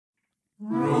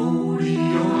Rodeo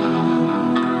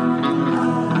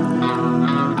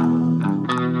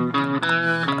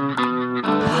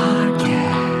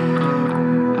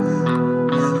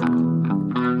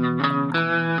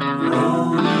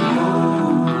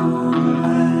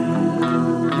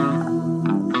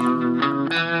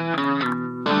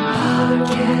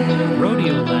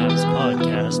Labs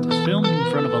podcast is filmed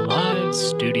in front of a live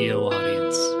studio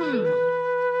audience.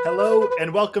 Hello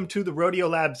and welcome to the Rodeo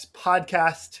Labs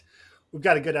podcast. We've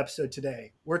got a good episode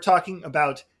today. We're talking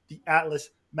about the Atlas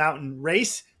Mountain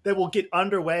Race that will get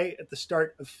underway at the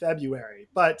start of February.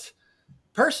 But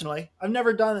personally, I've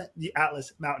never done the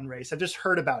Atlas Mountain Race. I've just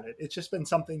heard about it. It's just been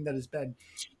something that has been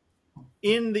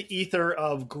in the ether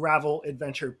of gravel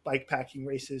adventure bikepacking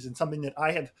races and something that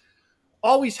I have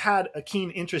always had a keen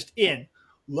interest in.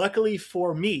 Luckily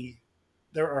for me,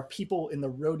 there are people in the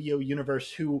rodeo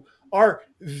universe who are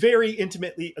very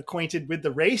intimately acquainted with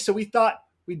the race, so we thought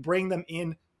we'd bring them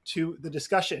in to the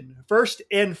discussion. First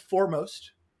and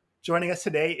foremost, joining us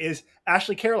today is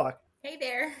Ashley Carelock. Hey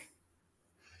there.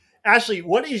 Ashley,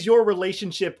 what is your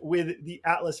relationship with the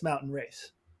Atlas Mountain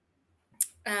Race?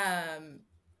 A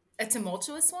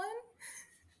tumultuous one.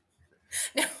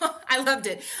 No, I loved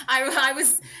it.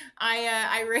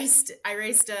 I raced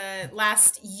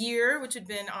last year, which had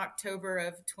been October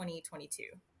of 2022.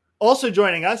 Also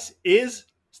joining us is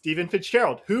Stephen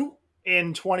Fitzgerald, who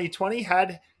in 2020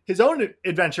 had his own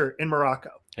adventure in Morocco.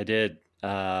 I did.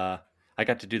 I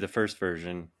got to do the first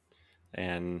version,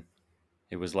 and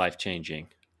it was life-changing.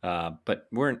 But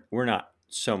we're not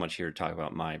so much here to talk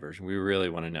about my version. We really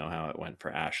want to know how it went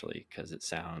for Ashley, because it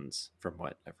sounds, from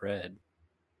what I've read,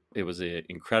 it was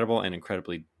incredible and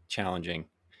incredibly challenging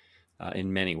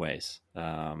in many ways.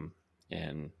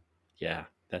 And yeah,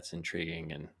 that's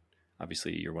intriguing. And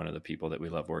obviously you're one of the people that we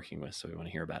love working with, so we want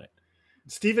to hear about it.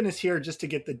 Stephen is here just to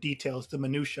get the details, the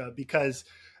minutia, because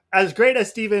as great as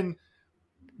Stephen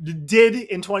did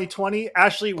in 2020,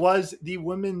 Ashley was the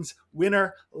women's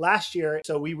winner last year.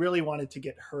 So we really wanted to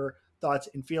get her thoughts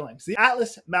and feelings. The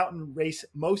Atlas Mountain Race,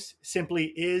 most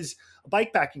simply, is a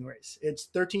bikepacking race. It's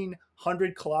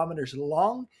 1,300 kilometers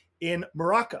long in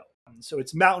Morocco. So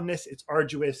it's mountainous, it's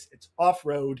arduous, it's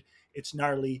off-road, it's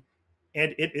gnarly,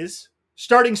 and it is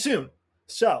starting soon.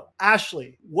 So,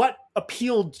 Ashley, what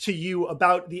appealed to you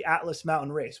about the Atlas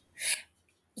Mountain Race?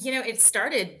 You know, it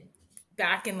started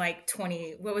back in like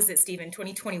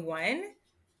 2021.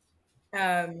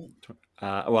 Well,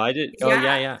 I did.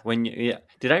 Yeah. Oh, yeah.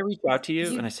 Did I reach out to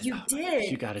you? And I said, you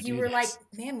did. You got to do this. You were like,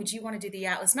 man, would you want to do the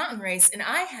Atlas Mountain Race? And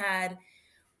I had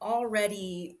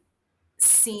already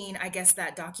seen, I guess,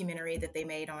 that documentary that they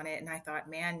made on it. And I thought,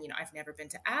 man, I've never been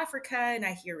to Africa and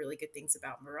I hear really good things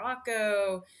about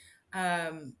Morocco.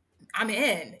 I'm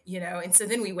in, and so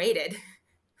then we waited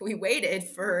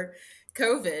for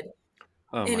COVID.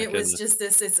 Oh, and my it goodness. was just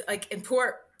this, it's like, and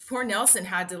poor Nelson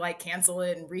had to like cancel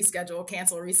it and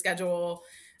reschedule.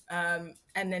 And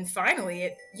then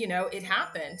finally it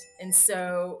happened. And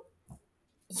so,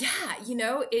 yeah,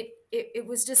 it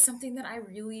was just something that I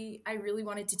really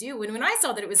wanted to do. When I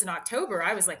saw that it was in October,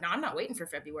 I was like, no, I'm not waiting for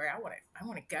February. I want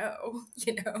to go,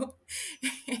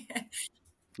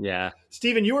 Yeah.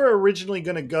 Stephen, you were originally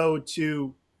going to go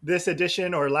to this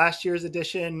edition or last year's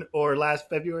edition or last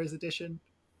February's edition.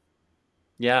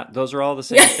 Yeah, those are all the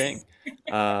same thing.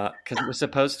 Because it was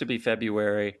supposed to be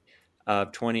February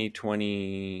of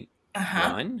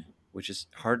 2021, which is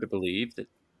hard to believe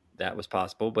that was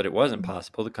possible, but it wasn't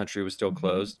possible. The country was still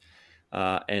closed.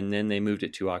 And then they moved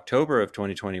it to October of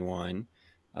 2021,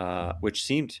 which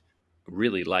seemed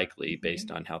really likely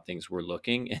based on how things were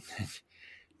looking. And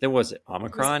then was it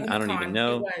Omicron? I don't even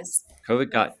know. It was.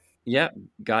 COVID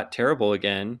got terrible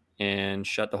again and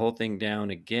shut the whole thing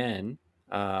down again.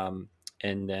 And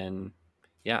then,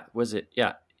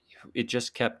 it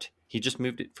just he just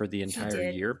moved it for the entire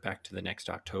year back to the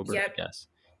next October, I guess.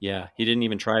 Yeah, he didn't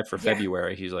even try for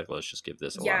February. He's like, let's just give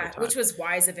this a lot of time. Which was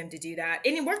wise of him to do that.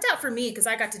 And it worked out for me because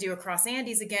I got to do Across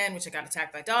Andes again, which I got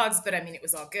attacked by dogs. But I mean, it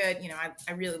was all good. I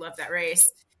really loved that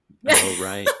race. Oh,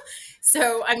 right.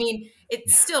 So, I mean, it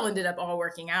still ended up all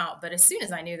working out. But as soon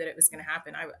as I knew that it was going to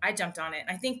happen, I jumped on it. And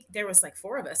I think there was like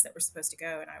 4 of us that were supposed to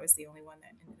go. And I was the only one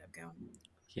that ended up going.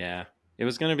 Yeah, it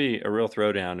was going to be a real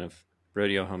throwdown of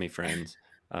rodeo homie friends.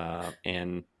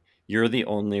 And you're the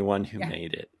only one who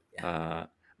made it. Yeah.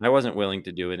 I wasn't willing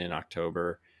to do it in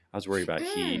October. I was worried about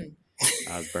heat.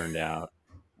 I was burned out.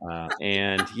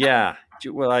 And yeah,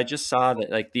 well, I just saw that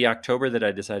like the October that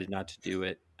I decided not to do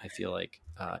it, I feel like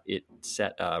it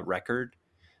set a record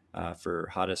for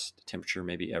hottest temperature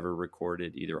maybe ever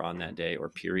recorded either on that day or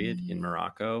period in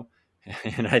Morocco.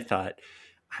 And I thought,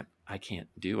 I can't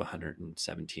do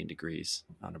 117 degrees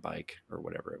on a bike or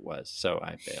whatever it was. So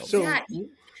I bailed. So, Yeah.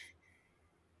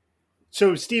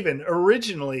 so Stephen,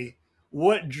 originally,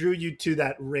 what drew you to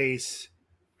that race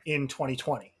in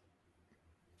 2020?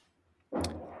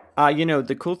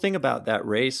 The cool thing about that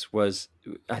race was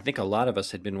I think a lot of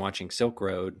us had been watching Silk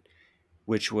Road,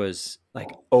 which was like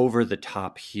over the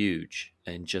top huge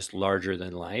and just larger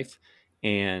than life.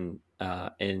 And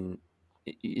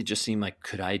it just seemed like,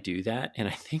 could I do that? And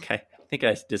I think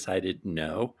I decided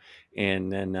no.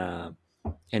 And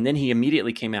then he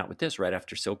immediately came out with this right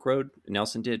after Silk Road.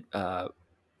 Nelson did, and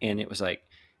it was like,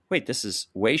 wait, this is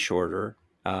way shorter,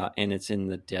 and it's in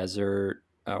the desert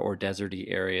or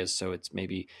deserty areas, so it's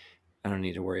maybe I don't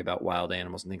need to worry about wild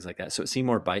animals and things like that. So it seemed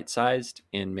more bite sized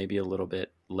and maybe a little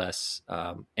bit less.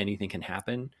 Anything can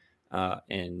happen,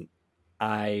 and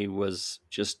I was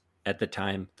just at the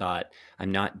time thought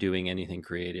I'm not doing anything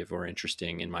creative or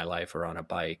interesting in my life or on a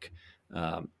bike.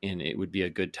 And it would be a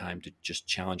good time to just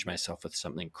challenge myself with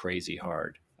something crazy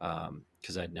hard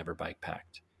because I'd never bike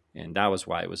packed. And that was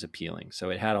why it was appealing.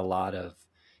 So it had a lot of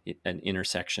an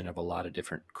intersection of a lot of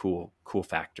different cool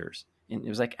factors. And it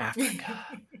was like Africa.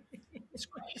 It's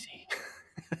crazy.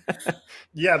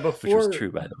 Yeah, Which was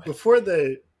true, by the way. before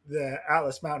the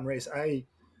Atlas Mountain Race, I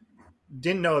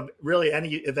didn't know of really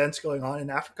any events going on in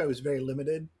Africa. It was very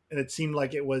limited, and it seemed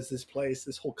like it was this place,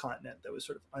 this whole continent that was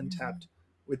sort of untapped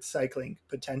with cycling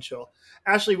potential.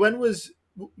 Ashley,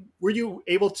 were you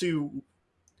able to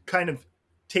kind of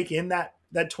take in that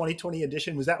 2020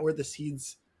 edition? Was that where the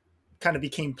seeds kind of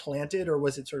became planted, or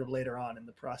was it sort of later on in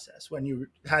the process when you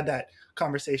had that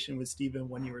conversation with Stephen,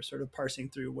 when you were sort of parsing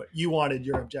through what you wanted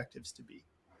your objectives to be?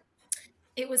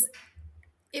 It was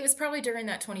probably during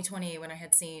that 2020 when I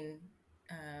had seen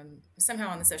somehow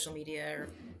on the social media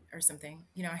or something,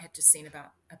 I had just seen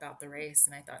about the race,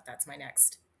 and I thought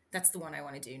that's the one I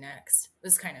want to do next. It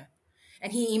was kind of,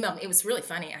 and he emailed me. It was really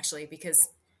funny actually, because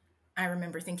I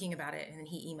remember thinking about it, and then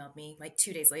he emailed me like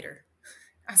 2 days later.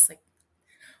 I was like,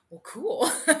 well, cool.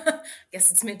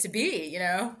 Guess it's meant to be,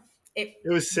 It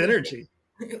was synergy.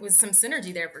 It was some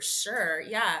synergy there for sure.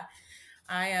 Yeah.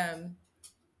 I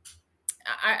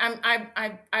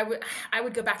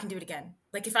would go back and do it again.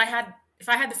 Like if I had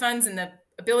the funds and the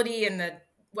ability and the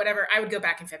whatever, I would go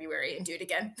back in February and do it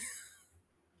again.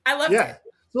 I loved it.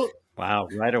 So, wow,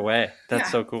 right away.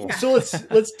 That's so cool. Yeah. So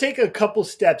let's take a couple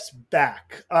steps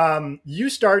back. You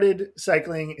started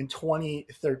cycling in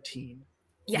 2013.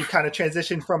 Yeah. You kind of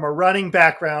transitioned from a running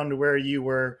background where you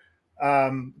were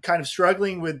kind of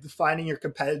struggling with finding your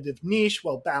competitive niche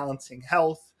while balancing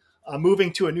health,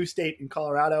 moving to a new state in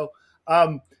Colorado.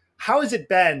 How has it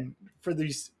been for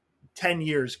these 10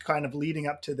 years kind of leading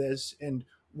up to this? And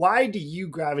why do you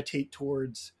gravitate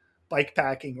towards bike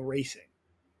packing or racing?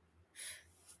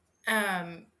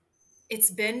 It's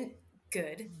been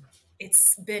good.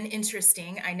 It's been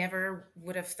interesting. I never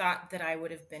would have thought that I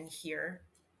would have been here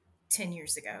 10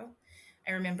 years ago.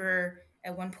 I remember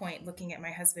at one point looking at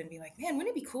my husband and being like, man,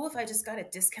 wouldn't it be cool if I just got a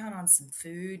discount on some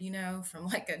food, from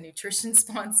like a nutrition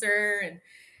sponsor?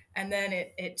 And then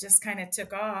it just kind of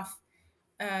took off.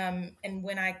 And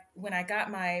when I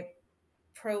got my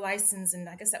pro license, and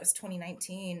I guess that was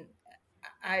 2019,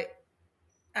 I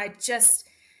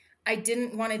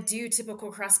didn't want to do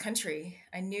typical cross country.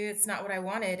 I knew it's not what I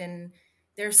wanted. And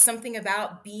there's something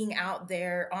about being out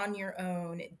there on your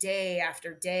own day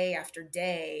after day after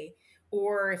day,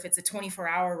 or if it's a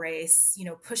 24-hour race,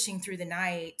 pushing through the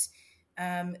night,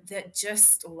 that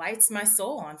just lights my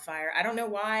soul on fire. I don't know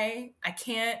why. I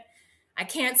can't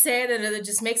say that it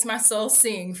just makes my soul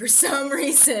sing for some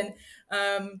reason.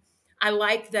 I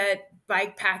like that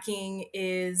bike packing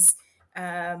is,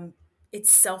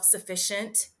 it's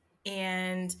self-sufficient,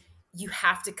 and you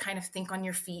have to kind of think on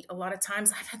your feet. A lot of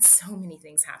times I've had so many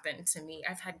things happen to me.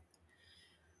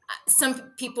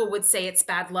 Some people would say it's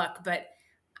bad luck, but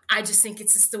I just think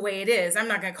it's just the way it is. I'm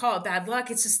not going to call it bad luck.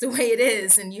 It's just the way it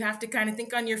is. And you have to kind of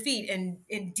think on your feet and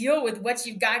deal with what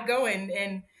you've got going.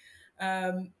 And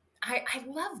I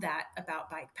love that about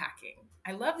bike packing.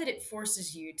 I love that it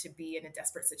forces you to be in a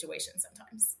desperate situation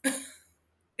sometimes.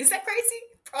 Is that crazy?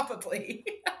 Probably.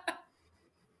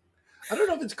 I don't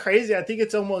know if it's crazy. I think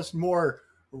it's almost more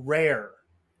rare.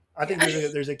 I think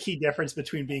there's a key difference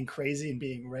between being crazy and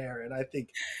being rare. And I think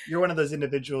you're one of those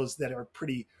individuals that are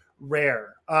pretty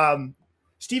rare.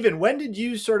 Stephen, when did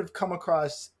you sort of come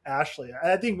across Ashley?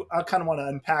 I think I kind of want to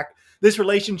unpack this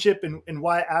relationship and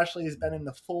why Ashley has been in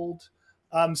the fold.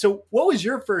 So what was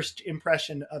your first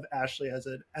impression of Ashley as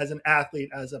an athlete,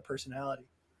 as a personality?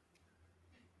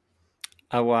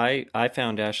 I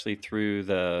found Ashley through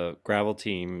the gravel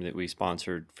team that we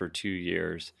sponsored for 2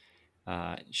 years.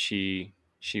 She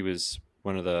was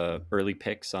one of the early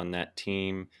picks on that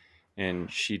team,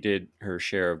 and she did her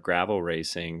share of gravel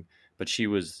racing. But she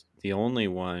was the only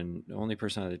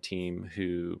person on the team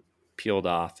who peeled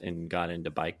off and got into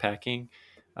bike packing,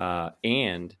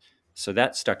 and so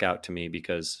that stuck out to me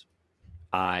because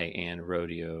I and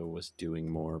rodeo was doing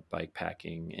more bike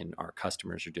packing, and our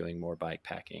customers are doing more bike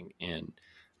packing, and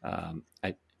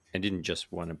I didn't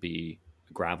just want to be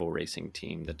a gravel racing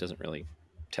team that doesn't really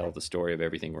tell the story of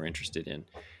everything we're interested in,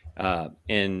 uh,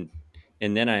 and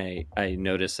and then I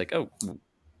noticed like, oh,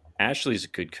 Ashley's a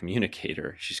good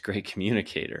communicator. She's a great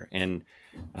communicator, and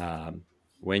um,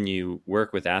 when you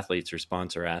work with athletes or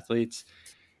sponsor athletes,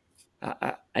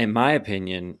 in my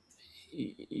opinion,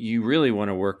 you really want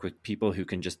to work with people who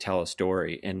can just tell a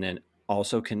story, and then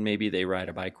also can maybe they ride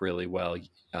a bike really well.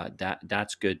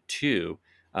 That's good too.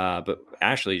 But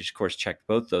Ashley, of course, checked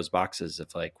both those boxes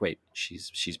of like, wait,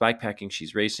 she's bikepacking,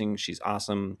 she's racing, she's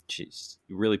awesome, she's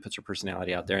really puts her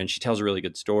personality out there, and she tells a really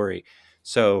good story.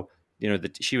 So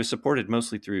she was supported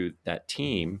mostly through that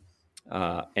team,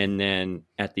 and then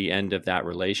at the end of that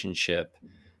relationship,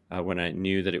 when I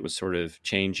knew that it was sort of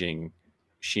changing,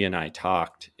 she and I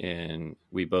talked, and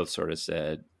we both sort of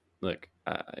said, "Look,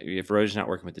 if Rose's not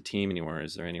working with the team anymore,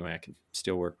 is there any way I can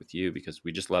still work with you? Because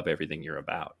we just love everything you're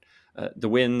about, the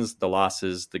wins, the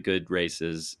losses, the good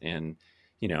races, and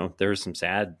there are some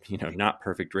sad, not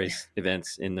perfect race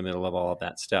events in the middle of all of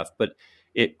that stuff. But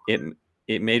it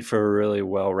made for a really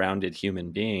well-rounded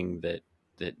human being that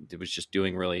was just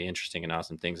doing really interesting and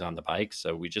awesome things on the bike.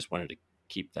 So we just wanted to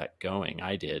keep that going.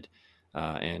 I did,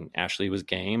 and Ashley was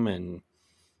game, and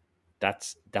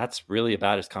that's really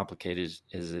about as complicated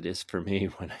as it is for me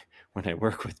when I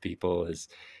work with people.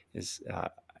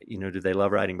 Do they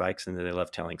love riding bikes, and do they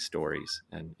love telling stories,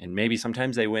 and maybe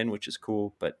sometimes they win, which is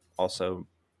cool, but also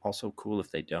cool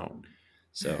if they don't.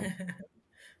 So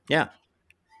yeah.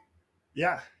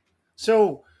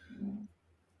 So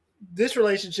this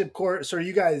relationship core, so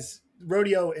you guys,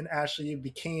 Rodeo and Ashley,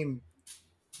 became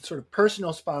sort of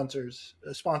personal sponsors,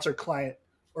 a sponsor client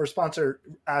or sponsor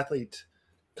athlete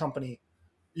company.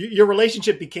 Your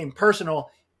relationship became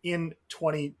personal in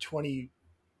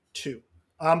 2022.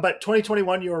 But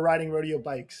 2021, you were riding rodeo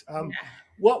bikes.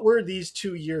 What were these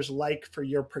 2 years like for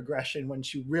your progression when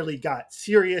you really got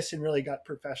serious and really got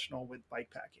professional with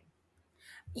bike packing?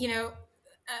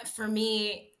 For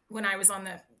me, when I was on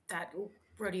that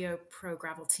rodeo pro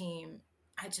gravel team,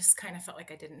 I just kind of felt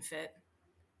like I didn't fit.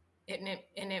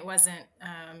 It wasn't.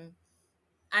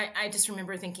 I just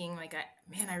remember thinking like,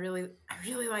 I really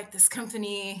like this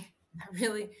company. I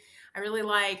really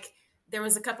like. There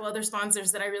was a couple other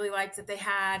sponsors that I really liked that they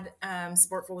had.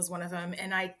 Sportful was one of them,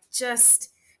 and I just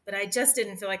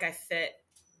didn't feel like I fit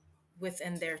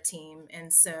within their team,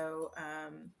 and so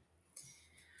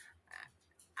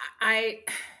I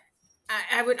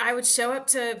would show up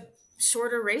to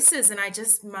shorter races, and I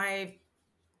just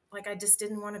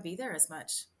didn't want to be there as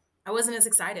much. I wasn't as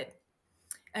excited.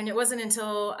 And it wasn't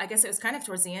until, I guess it was kind of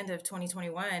towards the end of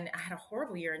 2021. I had a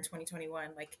horrible year in 2021.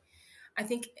 Like, I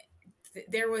think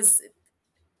there was,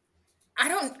 I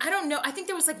don't know. I think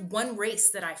there was like one race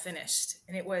that I finished,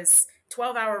 and it was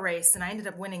 12-hour race, and I ended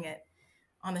up winning it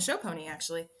on the show pony.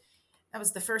 Actually, that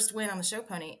was the first win on the show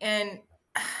pony. And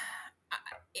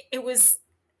it was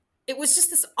just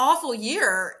this awful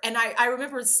year. And I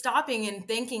remember stopping and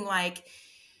thinking like,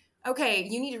 okay,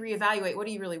 you need to reevaluate. What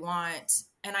do you really want?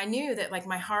 And I knew that like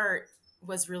my heart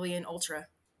was really in ultra,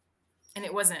 and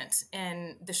it wasn't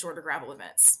in the shorter gravel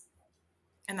events.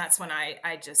 And that's when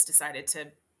I just decided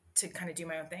to kind of do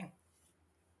my own thing.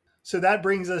 So that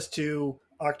brings us to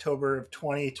October of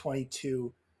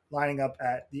 2022, lining up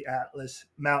at the Atlas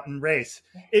Mountain Race.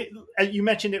 You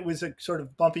mentioned it was a sort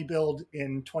of bumpy build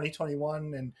in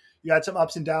 2021, and you had some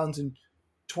ups and downs in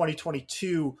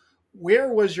 2022.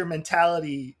 Where was your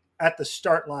mentality at the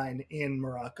start line in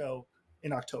Morocco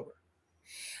in October?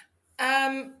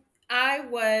 I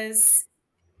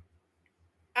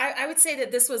would say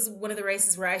that this was one of the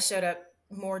races where I showed up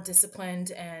more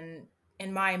disciplined and,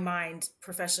 in my mind,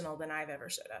 professional than I've ever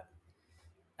showed up.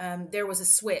 There was a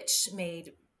switch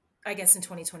made, I guess, in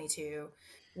 2022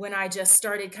 when I just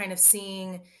started kind of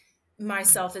seeing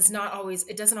myself as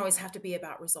it doesn't always have to be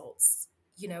about results.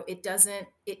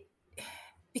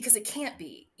 Because it can't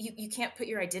be. You can't put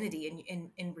your identity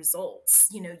in results.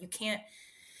 You can't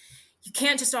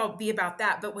just all be about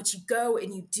that. But what you go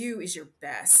and you do is your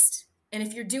best. And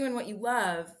if you're doing what you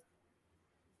love,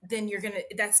 then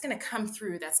that's gonna come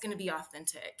through. That's gonna be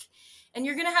authentic, and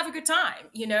you're gonna have a good time.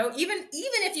 Even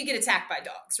if you get attacked by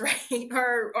dogs, right,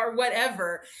 or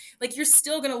whatever, like you're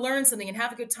still gonna learn something and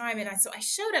have a good time. And so I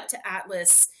showed up to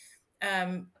Atlas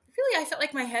really, I felt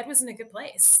like my head was in a good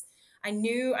place. I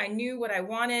knew what I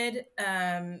wanted.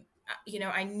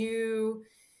 I knew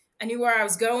where I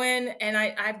was going, and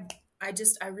I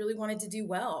really wanted to do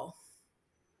well.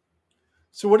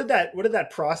 So what did that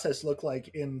process look like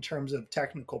in terms of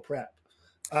technical prep?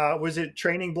 Was it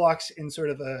training blocks in sort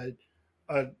of a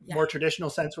more traditional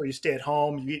sense where you stay at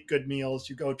home, you eat good meals,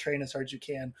 you go train as hard as you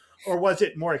can? Or was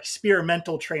it more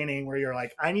experimental training where you're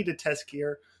like, I need to test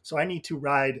gear, so I need to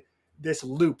ride this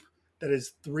loop that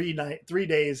is 3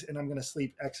 days, and I'm going to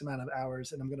sleep X amount of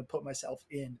hours, and I'm going to put myself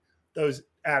in those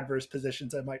adverse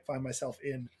positions I might find myself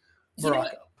in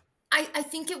Morocco? I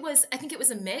think it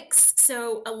was a mix.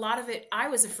 So a lot of it, I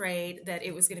was afraid that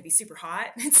it was going to be super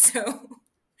hot. And so,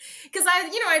 because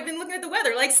I've been looking at the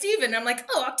weather like Steven. I'm like,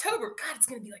 oh, October, God, it's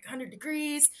going to be like 100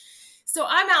 degrees. So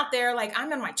I'm out there, like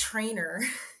I'm on my trainer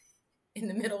in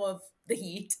the middle of the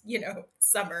heat,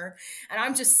 summer, and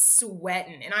I'm just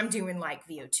sweating, and I'm doing like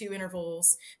VO2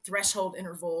 intervals, threshold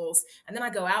intervals. And then I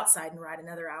go outside and ride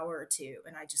another hour or two,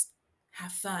 and I just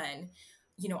have fun,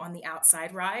 on the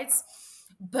outside rides.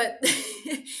 But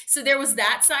so there was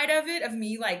that side of it, of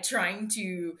me like trying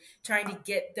to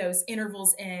get those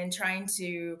intervals in, trying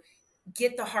to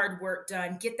get the hard work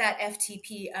done, get that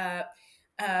FTP up.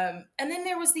 And then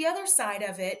there was the other side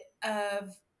of it, of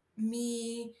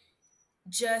me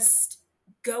just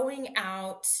going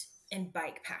out and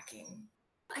bike packing.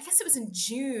 I guess it was in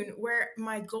June, where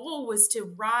my goal was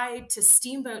to ride to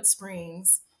Steamboat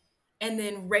Springs and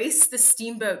then race the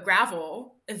Steamboat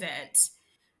Gravel event.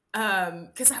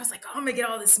 Because I was like, oh, I'm gonna get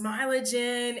all this mileage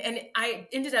in, and I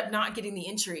ended up not getting the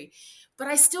entry, but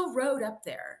I still rode up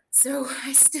there. So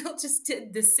I still just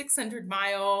did the 600 and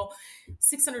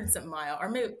something mile, or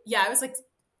maybe, it was like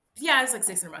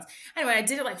 600 miles. Anyway, I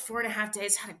did it like 4.5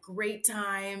 days, had a great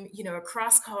time,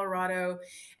 across Colorado.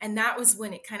 And that was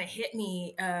when it kind of hit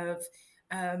me of,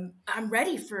 I'm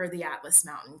ready for the Atlas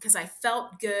Mountain, because I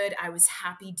felt good. I was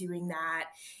happy doing that.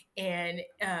 And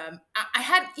I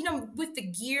had, with the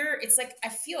gear, it's like, I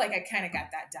feel like I kind of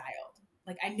got that dialed.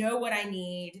 Like I know what I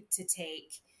need to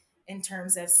take in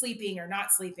terms of sleeping or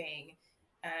not sleeping.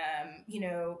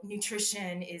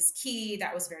 Nutrition is key.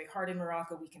 That was very hard in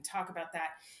Morocco. We can talk about that.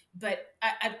 But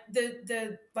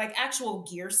the like actual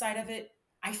gear side of it,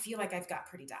 I feel like I've got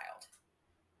pretty dialed.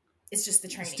 It's just the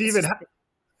training.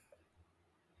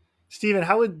 Steven,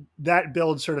 how would that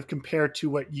build sort of compare to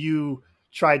what you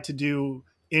tried to do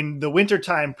in the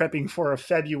wintertime prepping for a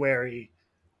February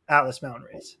Atlas Mountain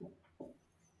race?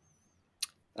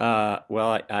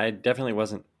 Well, I definitely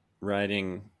wasn't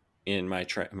riding in my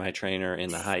trainer in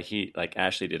the high heat like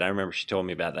Ashley did. I remember she told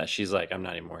me about that. She's like, I'm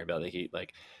not even worried about the heat.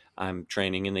 Like I'm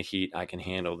training in the heat. I can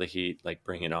handle the heat, like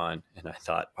bring it on. And I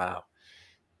thought, wow,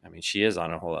 I mean, she is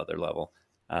on a whole other level.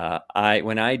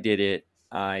 When I did it,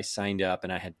 I signed up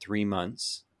and I had 3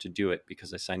 months to do it,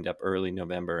 because I signed up early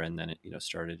November and then it,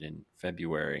 started in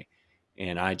February.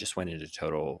 And I just went into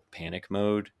total panic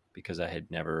mode because I had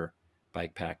never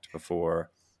bike packed before,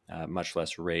 much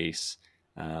less race.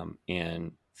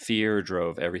 And fear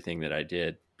drove everything that I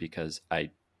did, because I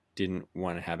didn't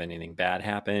want to have anything bad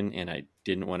happen, and I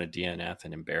didn't want to DNF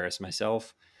and embarrass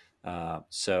myself.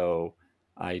 So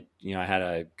I had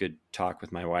a good talk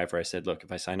with my wife where I said, look,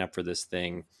 if I sign up for this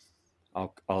thing,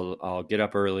 I'll get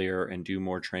up earlier and do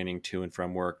more training to and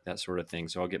from work, that sort of thing.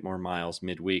 So I'll get more miles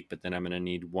midweek, but then I'm going to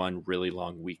need one really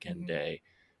long weekend day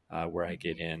where I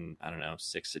get in, I don't know,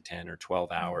 6 to 10 or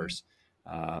 12 hours.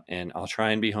 And I'll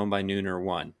try and be home by noon or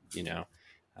 1,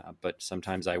 but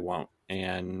sometimes I won't.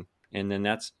 And then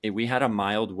that's it. We had a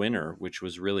mild winter, which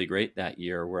was really great that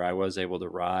year, where I was able to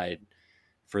ride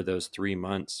for those 3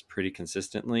 months pretty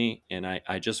consistently. And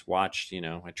I just watched,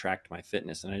 I tracked my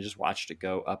fitness and I just watched it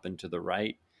go up and to the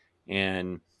right.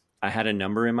 And I had a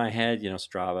number in my head,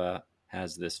 Strava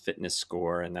has this fitness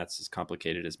score, and that's as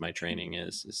complicated as my training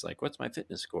is. It's like, what's my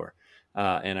fitness score?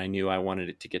 And I knew I wanted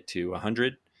it to get to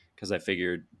 100, because I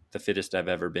figured the fittest I've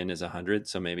ever been is 100.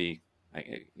 So maybe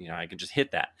I could just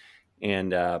hit that.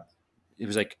 And it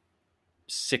was like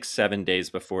 6-7 days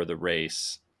before the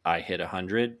race, I hit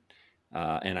 100.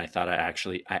 And I thought I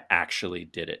actually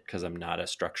did it, because I'm not a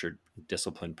structured,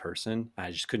 disciplined person.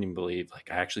 I just couldn't even believe, like,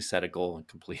 I actually set a goal and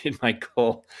completed my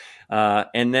goal.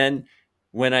 And then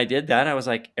when I did that, I was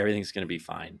like, everything's going to be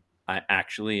fine. I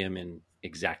actually am in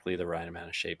exactly the right amount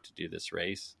of shape to do this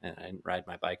race. And I didn't ride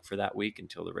my bike for that week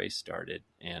until the race started.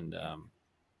 And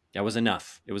that was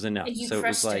enough. It was enough. And you so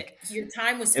crushed it was like, Your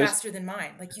time was faster than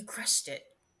mine. Like, you crushed it.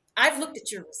 I've looked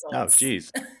at your results. Oh,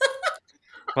 geez.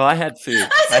 Well, I had food.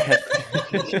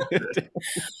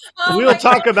 We'll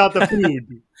talk about the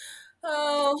food.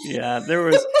 Oh. Yeah,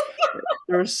 there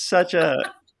was such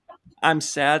a, I'm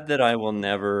sad that I will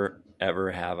never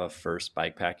ever have a first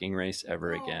bikepacking race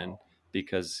ever again, Oh,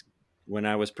 because when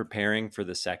I was preparing for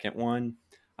the second one,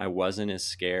 I wasn't as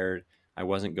scared. I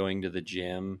wasn't going to the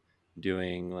gym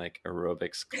doing like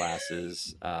aerobics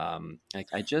classes.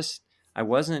 I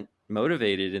wasn't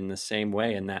motivated in the same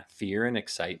way, and that fear and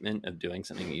excitement of doing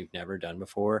something that you've never done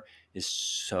before is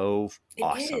so it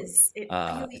awesome. is. It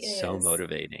really It's so is.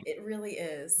 motivating. It really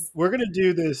is. We're gonna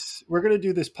do this. We're gonna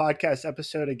do this podcast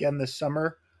episode again this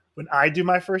summer when I do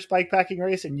my first bikepacking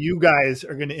race, and you guys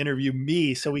are gonna interview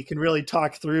me so we can really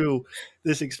talk through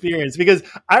this experience. Because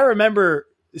I remember,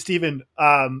 Stephen,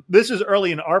 this was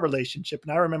early in our relationship,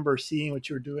 and I remember seeing what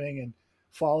you were doing and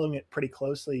following it pretty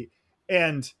closely.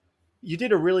 And you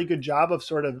did a really good job of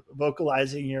sort of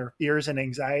vocalizing your fears and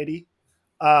anxiety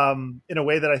in a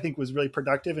way that I think was really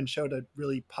productive and showed a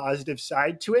really positive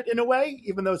side to it in a way,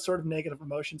 even though it's sort of negative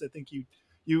emotions. I think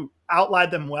you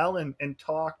outlined them well and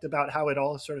talked about how it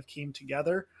all sort of came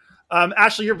together.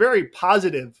 Ashley, you're very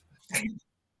positive.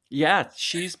 Yeah,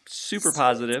 she's super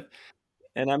positive,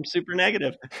 and I'm super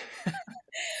negative.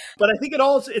 But I think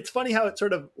it's funny how it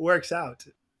sort of works out.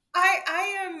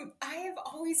 I have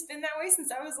always been that way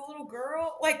since I was a little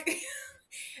girl. Like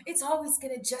it's always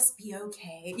gonna just be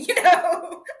okay, you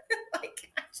know?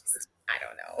 Like I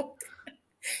don't know.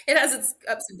 It has its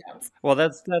ups and downs. Well,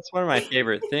 that's one of my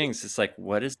favorite things. It's like,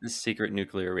 what is this secret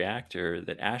nuclear reactor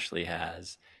that Ashley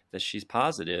has that she's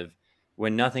positive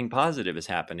when nothing positive is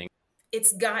happening?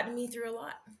 It's gotten me through a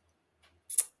lot.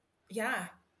 Yeah.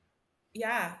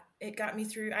 Yeah. It got me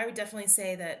through. I would definitely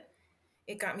say that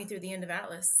it got me through the end of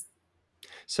Atlas.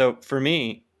 So for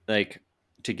me, like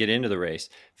to get into the race,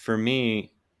 for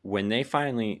me, when they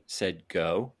finally said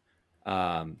go,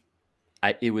 um,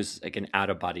 it was like an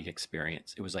out of body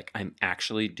experience. It was like, I'm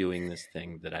actually doing this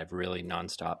thing that I've really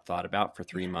nonstop thought about for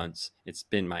 3 months. It's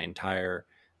been my entire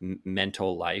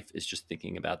mental life is just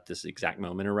thinking about this exact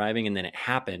moment arriving. And then it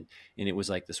happened. And it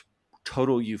was like this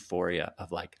total euphoria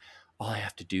of like, all I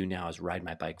have to do now is ride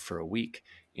my bike for a week.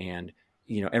 And,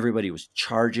 everybody was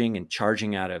charging and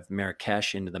charging out of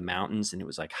Marrakesh into the mountains. And it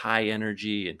was like high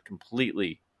energy and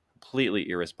completely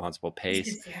irresponsible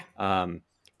pace. Yeah.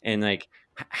 And like,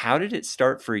 how did it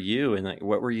start for you? And like,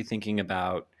 what were you thinking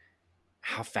about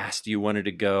how fast you wanted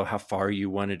to go, how far you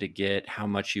wanted to get, how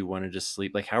much you wanted to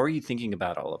sleep? Like, how are you thinking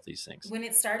about all of these things? When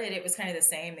it started, it was kind of the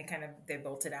same. They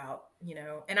bolted out,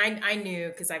 and I knew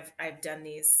because I've done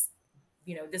these,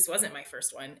 this wasn't my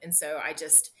first one. And so I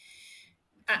just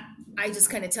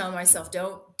kind of tell myself,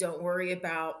 don't worry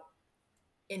about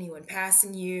anyone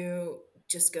passing you,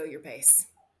 just go your pace.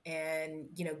 And,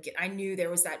 I knew there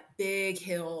was that big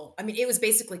hill. I mean, it was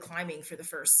basically climbing for the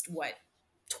first,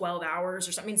 12 hours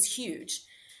or something. I mean, it's huge.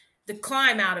 The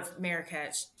climb out of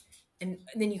Marrakech. And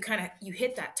then you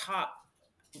hit that top.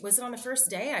 Was it on the first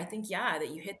day? I think, yeah,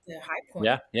 that you hit the high point.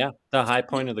 Yeah. Yeah. The high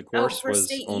point of the course First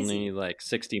day, was easy. only like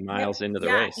 60 miles Yep. into the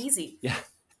Yeah, race. easy. Yeah.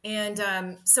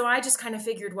 And so I just kind of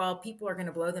figured, well, people are going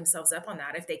to blow themselves up on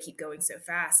that if they keep going so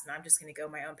fast, and I'm just going to go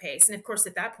my own pace. And of course,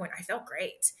 at that point, I felt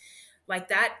great. Like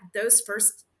that,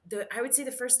 I would say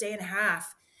the first day and a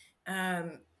half,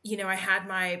 I had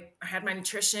my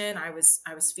nutrition. I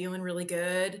was feeling really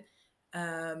good.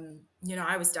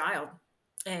 I was dialed,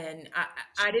 and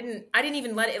I didn't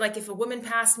even let it. Like if a woman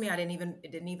passed me, I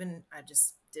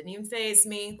just didn't even faze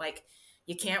me. Like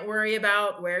you can't worry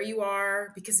about where you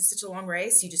are because it's such a long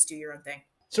race. You just do your own thing.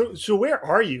 So where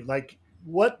are you? Like,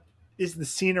 what is the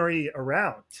scenery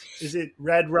around? Is it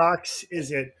red rocks?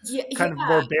 Is it kind of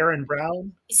more barren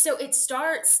brown? So it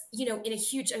starts, in a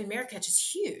huge. I mean, Marrakech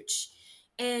is huge,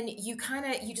 and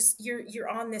you're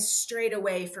on this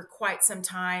straightaway for quite some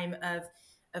time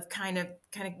of kind of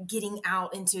getting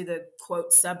out into the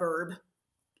quote suburb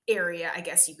area, I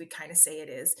guess you could kind of say it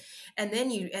is. And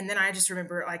then I just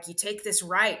remember, like, you take this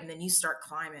right and then you start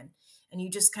climbing and you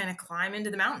just kind of climb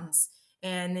into the mountains.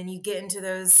 And then you get into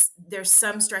there's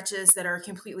some stretches that are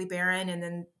completely barren.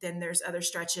 And then there's other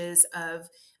stretches of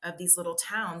these little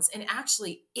towns. And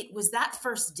actually it was that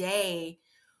first day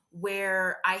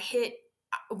where I hit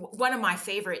one of my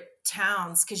favorite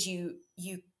towns. Cause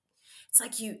it's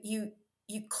like you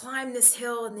climb this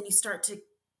hill and then you start to,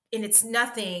 and it's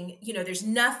nothing, there's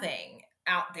nothing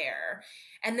out there.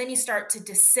 And then you start to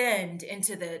descend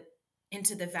into the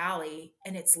valley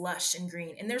and it's lush and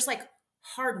green. And there's like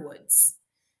hardwoods,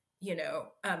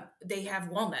 they have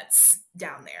walnuts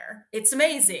down there. It's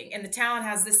amazing. And the town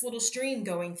has this little stream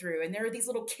going through and there are these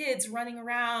little kids running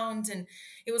around and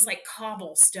it was like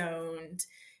cobblestoned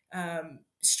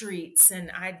streets.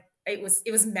 And it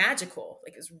was magical.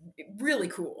 Like it was really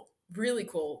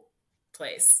cool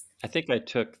place. I think I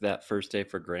took that first day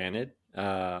for granted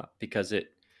because it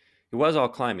was all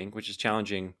climbing, which is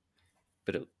challenging.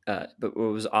 But what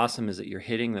was awesome is that you're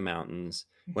hitting the mountains.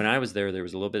 When I was there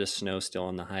was a little bit of snow still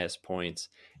on the highest points,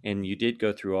 and you did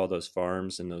go through all those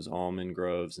farms and those almond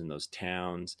groves and those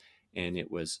towns, and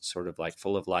it was sort of like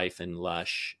full of life and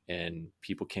lush, and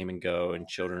people came and go, and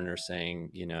children are saying,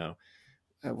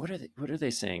 what are they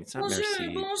saying? It's not Bonjour,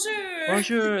 merci. bonjour.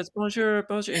 Bonjour, it's bonjour,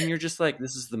 bonjour. And you're just like,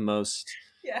 this is the most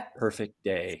Yeah. perfect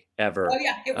day ever. Oh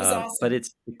yeah, it was awesome. But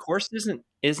the course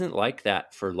isn't like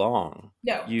that for long.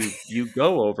 No. You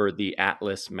go over the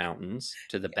Atlas Mountains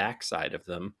to the backside of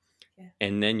them,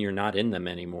 and then you're not in them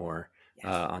anymore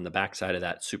on the backside of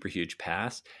that super huge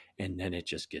pass, and then it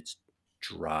just gets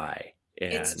dry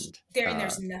and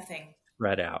there's nothing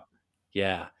spread out.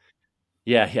 Yeah.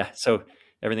 So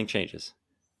everything changes.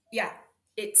 Yeah,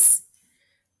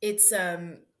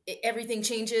 everything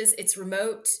changes. It's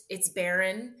remote. It's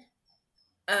barren.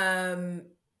 But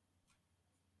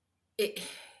in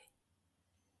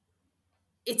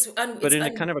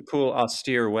a kind of a cool,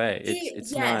 austere way.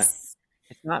 It's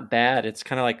not bad. It's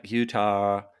kind of like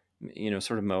Utah,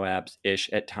 sort of Moab-ish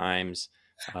at times.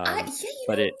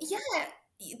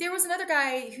 There was another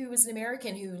guy who was an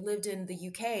American who lived in the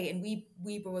UK, and we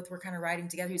both were kind of riding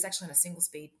together. He was actually on a single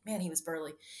speed. Man, he was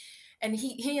burly. And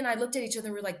he and I looked at each other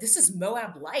and we were like, this is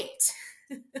Moab light.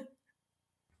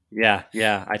 Yeah.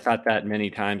 I thought that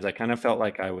many times. I kind of felt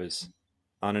like I was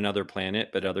on another planet,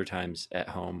 but other times at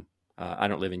home. I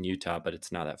don't live in Utah, but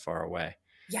it's not that far away.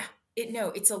 Yeah,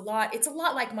 it's a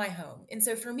lot like my home. And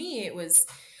so for me, it was,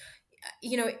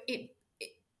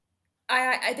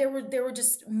 there were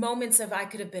just moments of I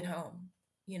could have been home,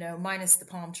 minus the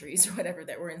palm trees or whatever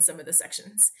that were in some of the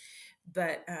sections.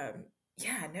 But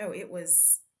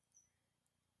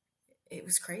it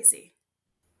was crazy.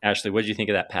 Ashley, what did you think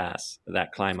of that pass,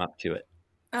 that climb up to it?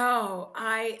 Oh,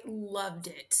 I loved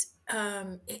it.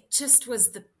 It just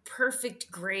was the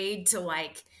perfect grade to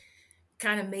like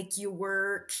kind of make you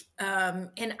work.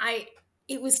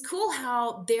 It was cool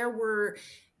how there were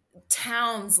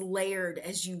towns layered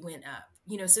as you went up,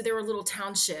 so there were little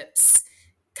townships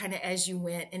kind of as you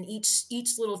went, and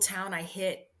each little town I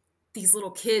hit, these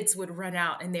little kids would run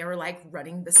out and they were like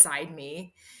running beside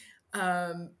me.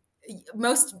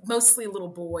 Mostly little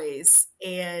boys.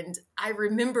 And I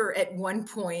remember at one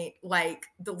point, like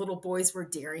the little boys were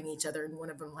daring each other and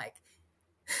one of them like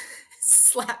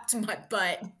slapped my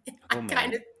butt. I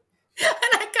kind of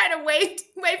waved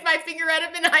my finger at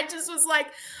him, and I just was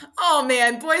like, oh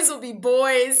man, boys will be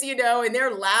boys, and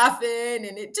they're laughing.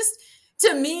 And it just,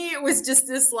 to me, it was just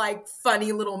this like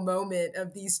funny little moment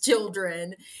of these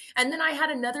children. And then I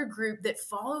had another group that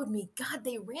followed me. God,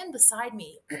 they ran beside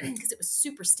me because it was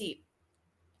super steep.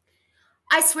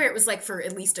 I swear it was like for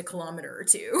at least a kilometer or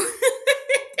two.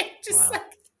 Just like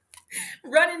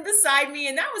running beside me.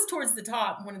 And that was towards the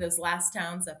top, one of those last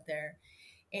towns up there.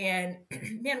 And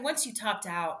man, once you topped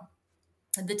out,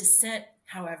 the descent,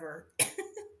 however,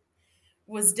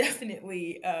 was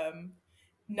definitely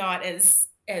not as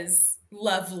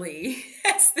lovely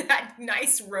as that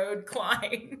nice road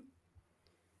climb.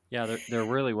 Yeah, there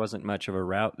really wasn't much of a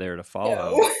route there to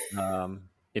follow. No.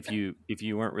 If you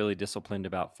weren't really disciplined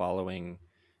about following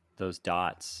those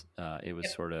dots, it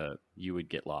was sort of, you would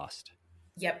get lost.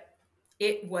 Yep.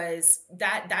 It was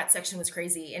that section was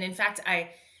crazy. And in fact, I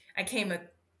came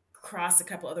across a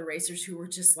couple other racers who were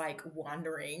just like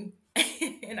wandering.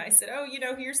 And I said, oh,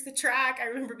 here's the track. I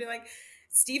remember being like,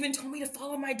 Steven told me to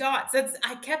follow my dots.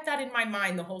 I kept that in my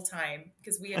mind the whole time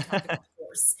because we had talked about the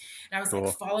course. And I was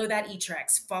like, follow that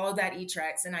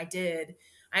E-Trex. And I did.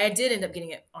 I did end up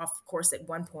getting it off course at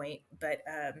one point, but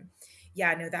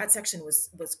that section was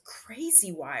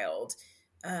crazy wild.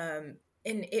 And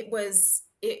it was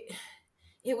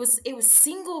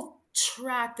single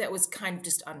track that was kind of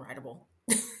just unrideable.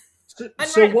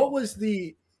 So what was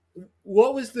the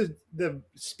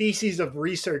species of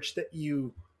research that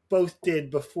you both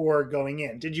did before going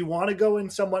in? Did you want to go in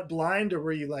somewhat blind, or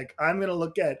were you like, I'm going to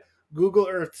look at Google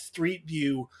Earth Street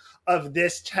View of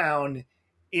this town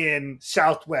in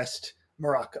southwest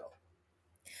Morocco?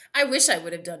 I wish I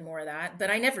would have done more of that,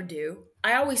 but I never do.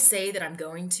 I always say that I'm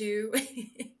going to.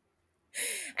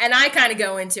 And I kind of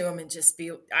go into them and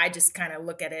I just kind of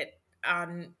look at it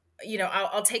on,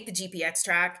 I'll take the GPX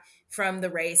track from the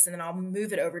race and then I'll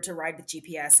move it over to Ride with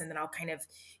GPS. And then I'll kind of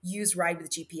use Ride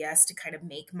with GPS to kind of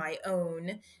make my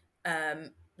own,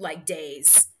 like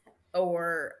days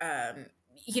or, I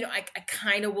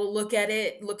kind of will look at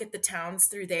the towns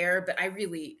through there, but I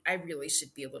really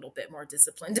should be a little bit more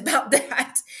disciplined about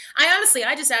that.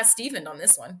 I just asked Steven on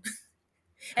this one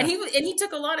and he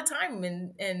took a lot of time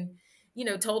and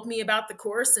told me about the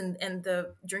course and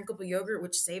the drinkable yogurt,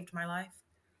 which saved my life.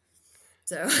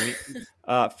 So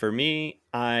For me,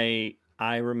 I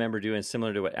remember doing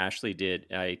similar to what Ashley did.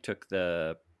 I took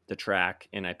the track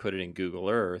and I put it in Google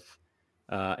Earth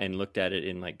and looked at it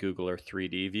in like Google Earth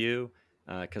 3D view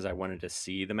because I wanted to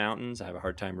see the mountains. I have a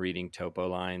hard time reading topo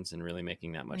lines and really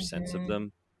making that much sense of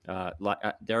them.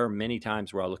 There are many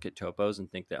times where I'll look at topos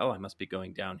and think that, oh, I must be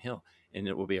going downhill, and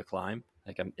it will be a climb.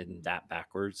 Like I'm in that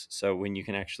backwards. So when you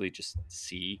can actually just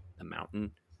see the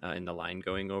mountain and the line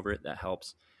going over it, that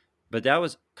helps. But that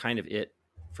was kind of it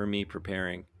for me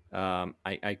preparing.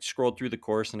 I scrolled through the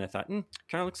course and I thought, kind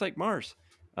of looks like Mars.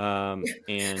 And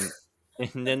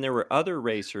and then there were other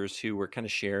racers who were kind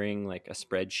of sharing like a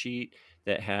spreadsheet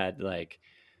that had like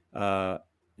uh,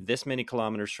 this many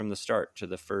kilometers from the start to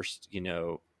the first,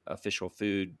 official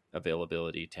food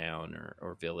availability town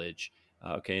or village.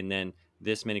 Okay, and then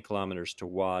this many kilometers to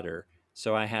water.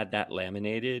 So I had that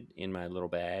laminated in my little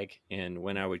bag. And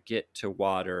when I would get to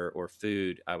water or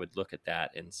food, I would look at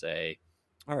that and say,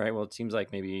 all right, well, it seems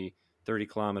like maybe 30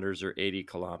 kilometers or 80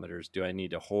 kilometers. Do I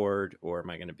need to hoard or am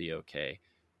I going to be okay?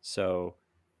 So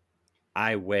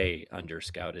I way under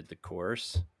scouted the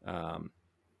course.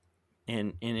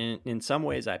 And in some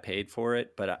ways I paid for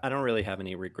it, but I don't really have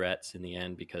any regrets in the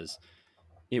end because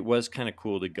it was kind of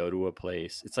cool to go to a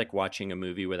place. It's like watching a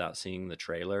movie without seeing the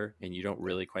trailer and you don't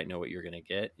really quite know what you're going to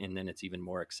get. And then it's even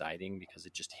more exciting because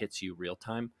it just hits you real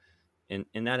time. And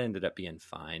that ended up being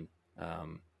fine.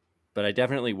 But I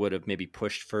definitely would have maybe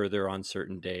pushed further on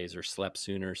certain days or slept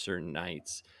sooner certain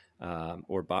nights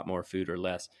or bought more food or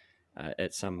less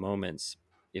at some moments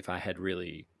if I had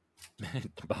really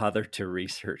bothered to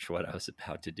research what I was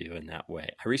about to do in that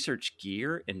way. I researched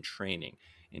gear and training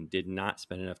and did not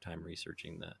spend enough time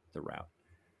researching the route.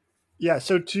 Yeah.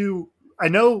 I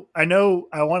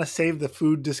want to save the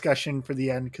food discussion for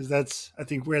the end because that's, I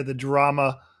think, where the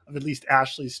drama of at least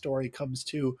Ashley's story comes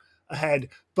to a head.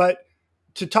 But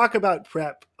to talk about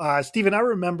prep, Stephen, I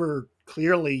remember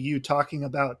clearly you talking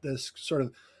about this sort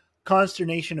of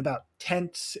consternation about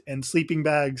tents and sleeping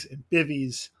bags and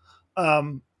bivvies.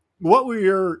 What were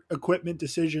your equipment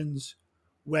decisions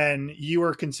when you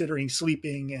were considering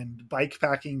sleeping and bike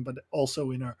packing, but also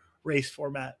in a race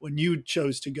format when you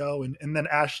chose to go? And then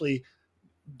Ashley,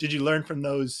 did you learn from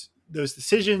those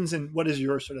decisions, and what is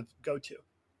your sort of go-to?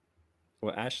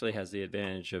 Well, Ashley has the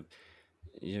advantage of,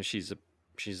 she's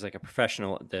like a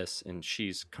professional at this and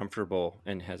she's comfortable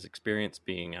and has experience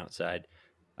being outside.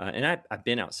 And I've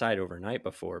been outside overnight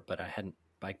before, but I hadn't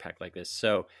bike packed like this.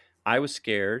 So I was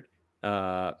scared.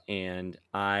 And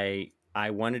I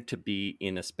wanted to be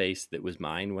in a space that was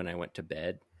mine when I went to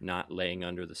bed, not laying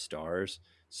under the stars.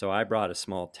 So I brought a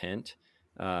small tent,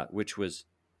 which was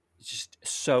just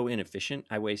so inefficient.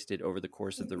 I wasted over the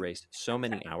course of the race so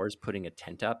many hours putting a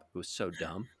tent up. It was so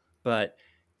dumb. But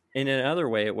in another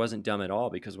way, it wasn't dumb at all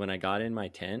because when I got in my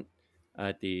tent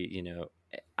at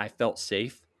I felt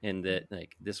safe and that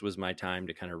like this was my time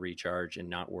to kind of recharge and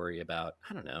not worry about,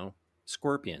 I don't know,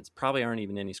 scorpions. Probably aren't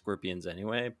even any scorpions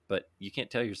anyway, but you can't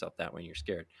tell yourself that when you're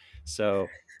scared. So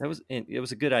it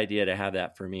was a good idea to have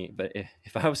that for me. But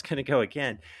if I was going to go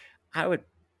again, I would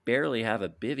barely have a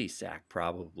bivy sack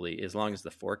probably as long as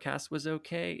the forecast was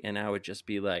okay. And I would just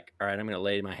be like, all right, I'm going to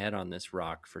lay my head on this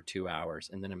rock for 2 hours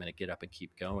and then I'm going to get up and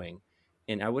keep going.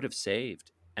 And I would have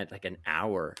saved at like an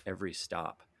hour every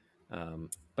stop.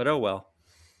 But oh well.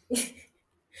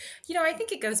 I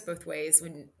think it goes both ways.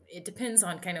 When it depends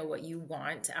on kind of what you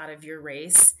want out of your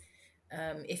race.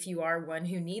 If you are one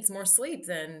who needs more sleep,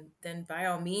 then by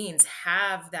all means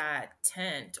have that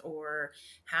tent or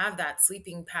have that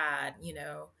sleeping pad.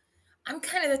 I'm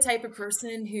kind of the type of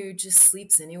person who just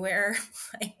sleeps anywhere.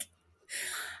 Like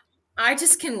I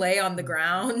just can lay on the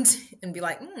ground and be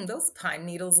like, those pine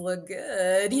needles look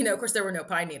good. Of course there were no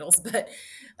pine needles, but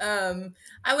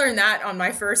I learned that on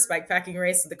my first bike packing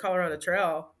race with the Colorado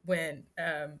Trail when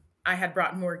I had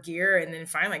brought more gear. And then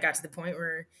finally got to the point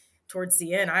where towards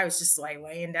the end, I was just like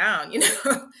laying down,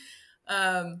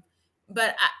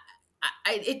 but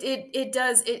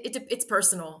it's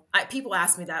personal. People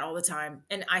ask me that all the time,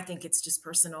 and I think it's just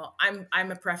personal.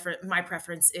 My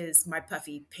preference is my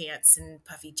puffy pants and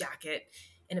puffy jacket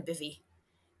and a bivy.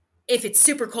 If it's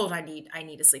super cold, I need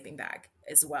a sleeping bag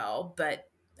as well. But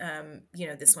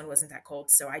this one wasn't that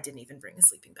cold, so I didn't even bring a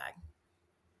sleeping bag.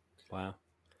 Wow.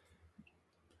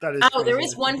 That is there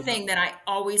is one thing that I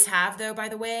always have though, by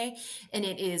the way, and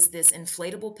it is this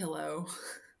inflatable pillow.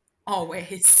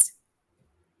 Always.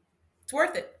 It's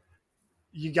worth it.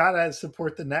 You gotta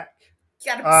support the neck.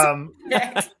 You gotta support the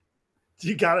neck.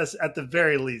 You gotta, at the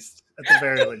very least,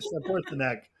 support the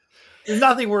neck. There's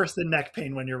nothing worse than neck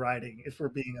pain when you're riding, if we're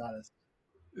being honest.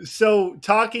 So,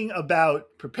 talking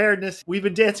about preparedness, we've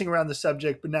been dancing around the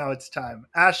subject, but now it's time.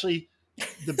 Ashley,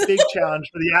 the big challenge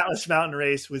for the Atlas Mountain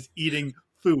Race was eating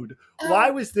food. Why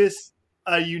was this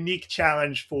a unique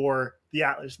challenge for the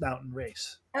Atlas Mountain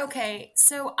Race? Okay,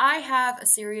 so I have a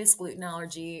serious gluten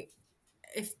allergy.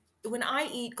 When I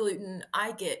eat gluten,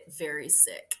 I get very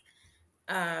sick.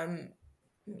 And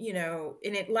I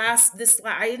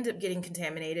ended up getting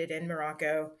contaminated in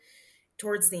Morocco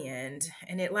towards the end,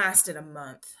 and it lasted a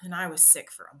month, and I was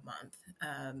sick for a month.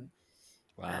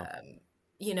 Wow.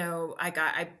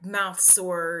 I mouth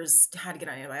sores, had to get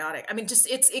on antibiotic. I mean, just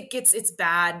it's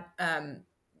bad.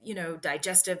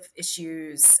 Digestive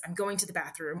issues. I'm going to the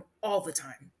bathroom all the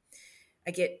time.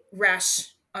 I get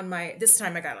this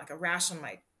time I got like a rash on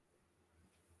my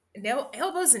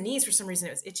elbows and knees. For some reason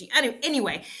it was itchy.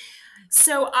 Anyway,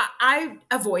 so I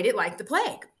avoid it like the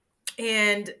plague.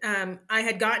 And I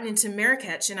had gotten into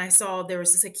Marrakech, and I saw there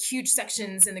was this like huge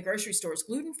sections in the grocery stores,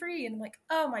 gluten-free. And I'm like,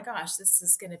 oh my gosh, this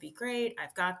is going to be great.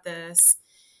 I've got this.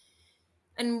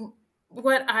 And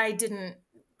what I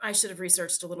should have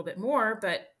researched a little bit more,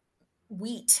 but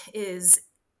wheat is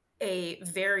a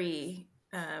very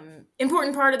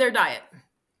important part of their diet.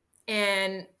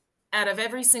 And out of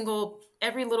every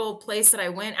little place that I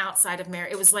went outside of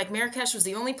it was like Marrakech was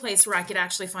the only place where I could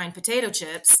actually find potato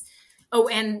chips. Oh,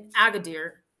 and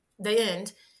Agadir, the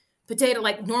end,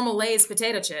 like normal Lay's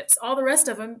potato chips. All the rest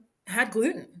of them had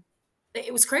gluten.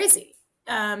 It was crazy.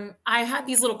 I had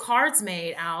these little cards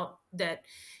made out that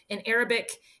in Arabic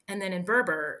and then in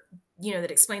Berber,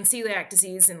 that explain celiac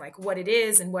disease and like what it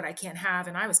is and what I can't have.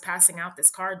 And I was passing out this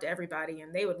card to everybody,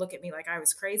 and they would look at me like I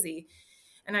was crazy.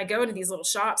 And I go into these little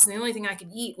shops, and the only thing I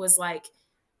could eat was like,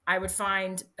 I would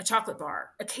find a chocolate bar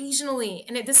occasionally.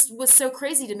 And this was so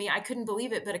crazy to me. I couldn't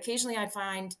believe it. But occasionally I'd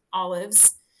find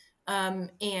olives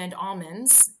and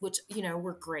almonds, which,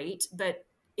 were great, but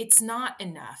it's not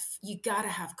enough. You got to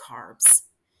have carbs.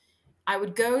 I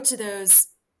would go to those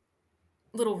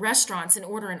little restaurants and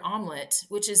order an omelet,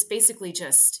 which is basically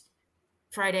just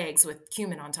fried eggs with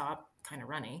cumin on top, kind of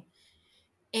runny.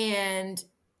 And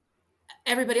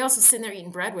everybody else was sitting there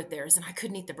eating bread with theirs, and I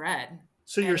couldn't eat the bread.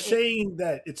 So you're saying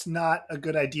that it's not a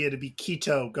good idea to be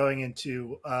keto going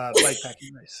into a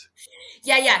bikepacking race?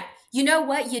 Yeah. You know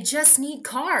what? You just need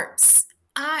carbs.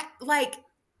 I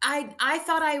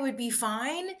thought I would be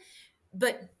fine,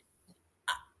 but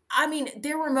I mean,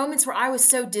 there were moments where I was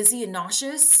so dizzy and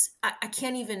nauseous. I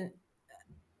can't even.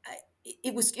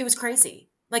 It was crazy.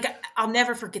 Like I'll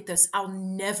never forget this. I'll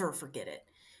never forget it.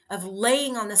 Of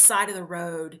laying on the side of the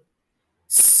road,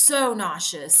 so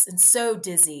nauseous and so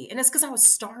dizzy, and it's because I was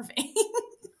starving.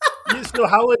 So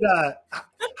how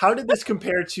did this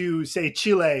compare to, say,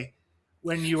 Chile,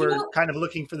 when you were kind of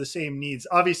looking for the same needs?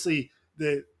 Obviously,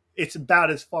 it's about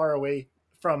as far away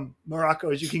from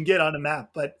Morocco as you can get on a map,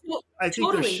 but I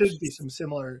think there should be some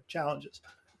similar challenges.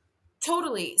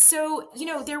 Totally. So,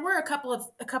 there were a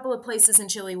couple of places in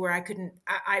Chile where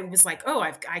I was like, oh,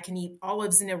 I can eat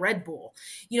olives in a Red Bull,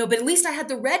 but at least I had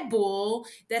the Red Bull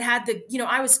that had the,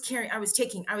 I was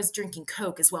drinking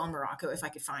Coke as well in Morocco if I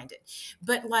could find it.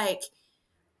 But like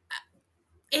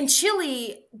in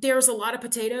Chile, there's a lot of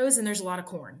potatoes and there's a lot of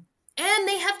corn, and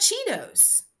they have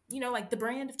Cheetos, like the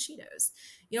brand of Cheetos,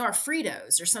 or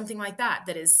Fritos or something like that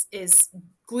is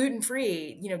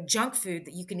gluten-free, junk food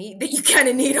that you can eat, that you kind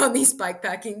of need on these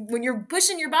bikepacking. When you're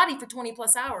pushing your body for 20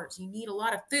 plus hours, you need a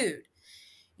lot of food.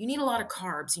 You need a lot of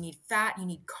carbs. You need fat. You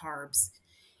need carbs.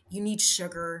 You need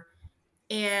sugar.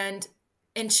 And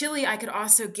in Chile, I could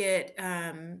also get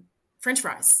French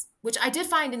fries, which I did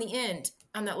find in the end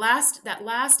on that last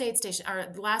aid station, or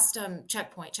the last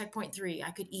checkpoint 3.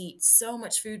 I could eat so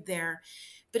much food there,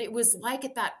 but it was like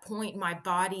at that point, my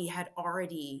body had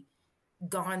already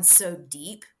gone so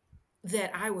deep that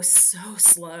I was so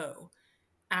slow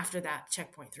after that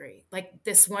checkpoint 3. Like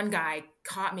this one guy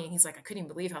caught me and he's like, I couldn't even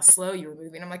believe how slow you were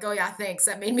moving. I'm like, oh yeah, thanks.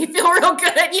 That made me feel real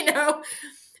good,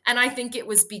 And I think it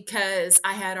was because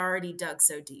I had already dug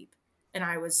so deep, and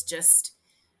I was just,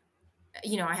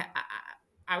 I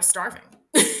was starving.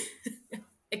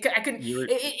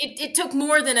 It took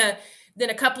more than a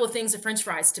couple of things of French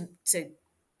fries to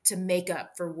make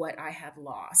up for what I had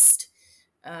lost.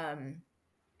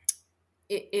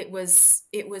 It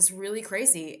was really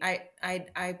crazy.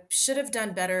 I should have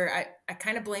done better. I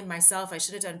kind of blame myself. I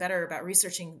should have done better about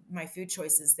researching my food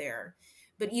choices there.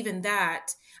 But even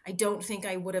that, I don't think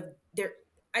I would have there.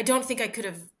 I don't think I could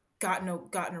have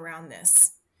gotten around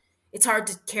this. It's hard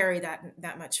to carry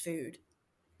that much food,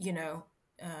 and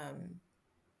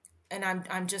I'm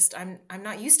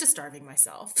not used to starving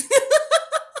myself.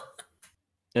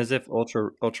 As if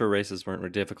ultra races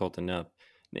weren't difficult enough.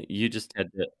 You just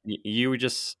had to, you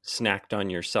just snacked on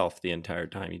yourself the entire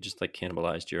time. You just like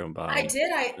cannibalized your own I body. did.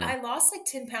 Yeah. I lost like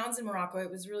 10 pounds in Morocco. It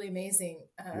was really amazing.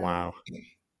 Wow.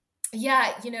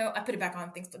 Yeah, I put it back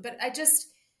on things, but I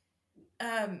just,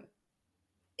 um,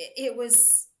 it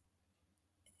was,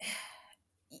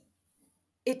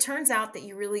 it turns out that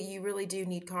you really do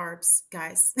need carbs,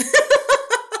 guys.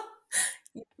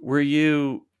 Were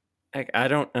you, I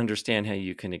don't understand how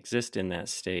you can exist in that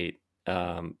state.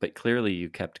 But clearly you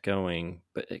kept going.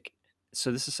 But like,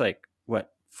 so this is like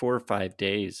what, 4 or 5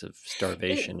 days of It,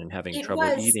 starvation and having it trouble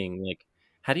was, eating. Like,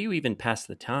 how do you even pass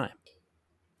the time?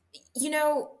 you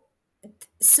know,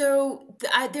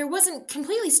 there wasn't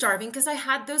completely starving because I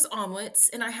had those omelets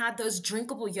and I had those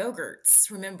drinkable yogurts,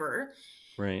 remember?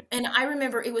 Right. And I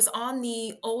remember it was on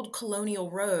the old Colonial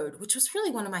Road, which was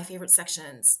really one of my favorite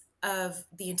sections of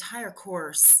the entire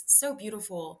course. So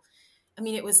beautiful. I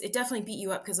mean, it definitely beat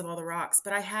you up because of all the rocks,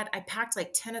 but I packed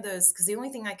like 10 of those because the only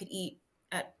thing I could eat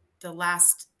at the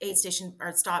last aid station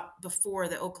or stop before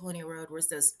the old Colonial Road was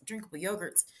those drinkable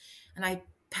yogurts. And I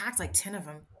packed like 10 of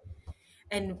them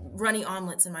and runny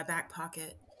omelets in my back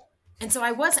pocket. And so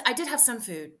I did have some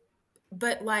food,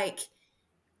 but like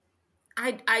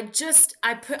I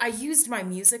used my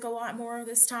music a lot more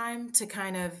this time to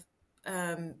kind of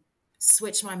um,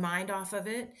 switch my mind off of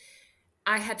it.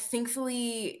 I had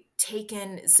thankfully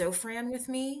taken Zofran with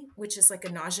me, which is like a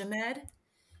nausea med,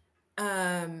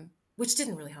 which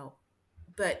didn't really help.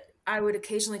 But I would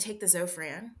occasionally take the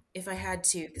Zofran if I had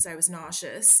to because I was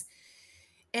nauseous.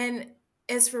 And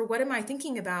as for what am I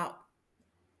thinking about,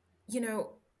 you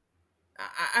know,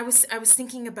 I was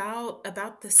thinking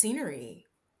about the scenery.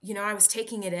 I was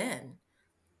taking it in.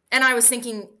 And I was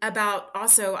thinking about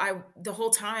also I the whole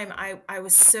time I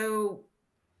was so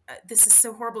this is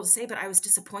so horrible to say, but I was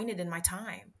disappointed in my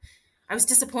time. I was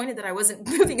disappointed that I wasn't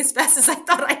moving as fast as I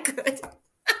thought I could.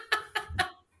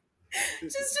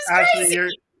 Just Actually,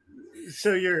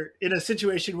 crazy. you're in a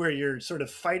situation where you're sort of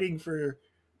fighting for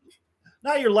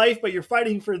not your life, but you're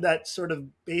fighting for that sort of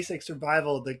basic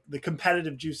survival. The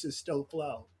competitive juices still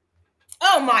flow.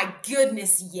 Oh my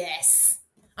goodness, yes.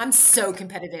 I'm so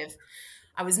competitive.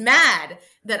 I was mad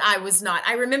that I was not.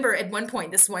 I remember at one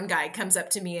point, this one guy comes up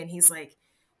to me and he's like,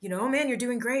 oh man, you're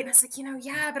doing great. And I was like,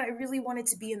 yeah, but I really wanted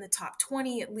to be in the top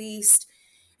 20 at least.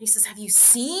 And he says, have you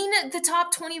seen the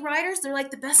top 20 riders? They're like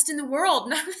the best in the world.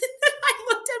 And I looked at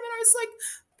him and I was like,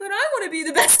 but I want to be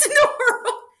the best in the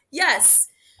world. Yes.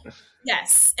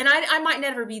 Yes. And I might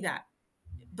never be that,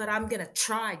 but I'm going to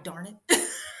try, darn it.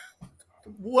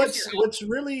 What's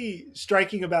really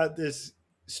striking about this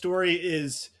story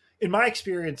is, in my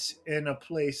experience, in a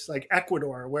place like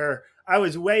Ecuador, where I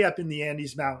was way up in the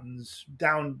Andes Mountains,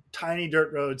 down tiny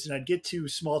dirt roads, and I'd get to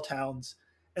small towns,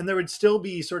 and there would still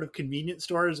be sort of convenience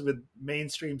stores with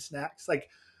mainstream snacks. Like,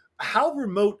 how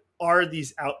remote are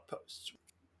these outposts?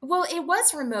 Well, it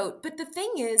was remote, but the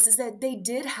thing is that they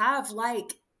did have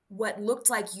like what looked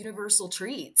like universal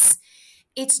treats.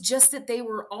 It's just that they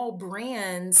were all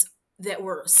brands that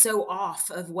were so off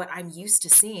of what I'm used to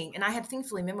seeing. And I had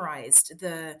thankfully memorized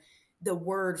the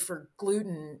word for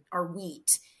gluten or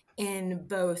wheat in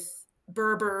both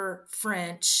Berber,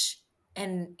 French,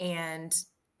 and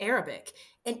Arabic.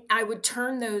 And I would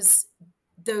turn those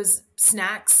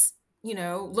snacks,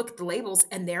 look at the labels,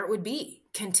 and there it would be,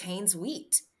 contains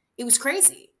wheat. It was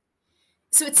crazy.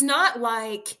 So it's not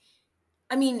like,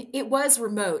 I mean, it was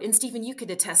remote, and Stephen, you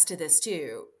could attest to this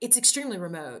too. It's extremely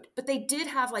remote, but they did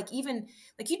have like even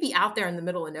like you'd be out there in the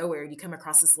middle of nowhere and you come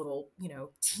across this little,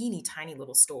 teeny tiny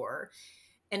little store.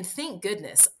 And thank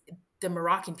goodness the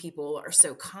Moroccan people are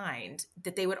so kind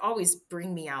that they would always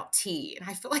bring me out tea. And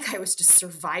I feel like I was just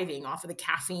surviving off of the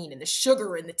caffeine and the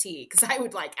sugar in the tea because I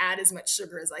would like add as much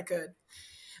sugar as I could.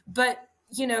 But,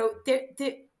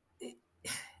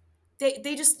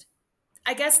 they just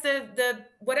I guess the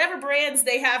whatever brands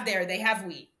they have there, they have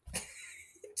wheat.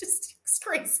 Just it's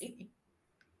crazy.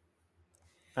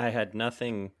 I had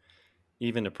nothing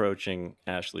even approaching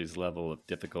Ashley's level of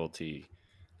difficulty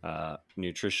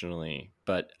nutritionally,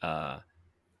 but I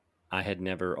had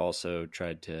never also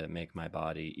tried to make my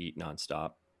body eat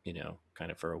nonstop,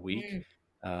 kind of for a week.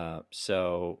 Mm.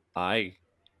 So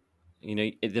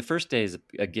the first day is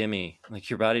a gimme. Like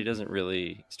your body doesn't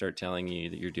really start telling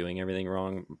you that you're doing everything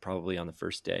wrong, probably on the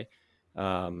first day.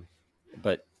 Um,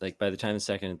 but like by the time the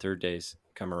second and third days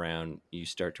come around, you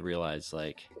start to realize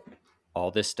like all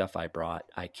this stuff I brought,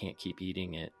 I can't keep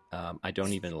eating it. I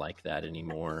don't even like that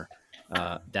anymore.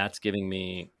 That's giving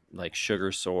me like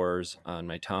sugar sores on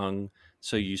my tongue.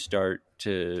 So you start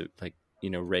to like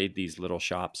raid these little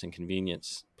shops and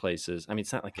convenience places. I mean,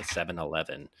 it's not like a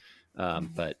 7-Eleven,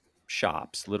 but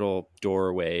shops, little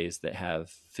doorways that have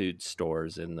food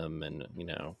stores in them, and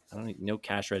I don't even know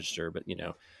cash register, but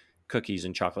cookies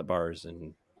and chocolate bars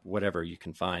and whatever you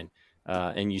can find.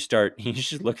 And you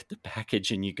just look at the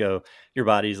package and you go, your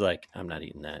body's like, I'm not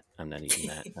eating that. I'm not eating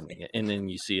that. And then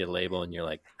you see a label and you're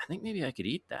like, I think maybe I could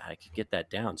eat that. I could get that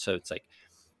down. So it's like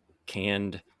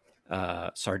canned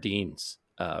sardines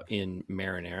in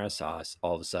marinara sauce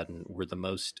all of a sudden were the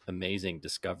most amazing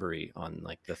discovery on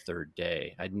like the third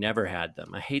day. I'd never had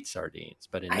them. I hate sardines,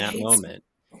 but in I that hate moment,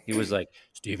 he was like,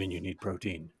 Steven, you need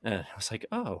protein. And I was like,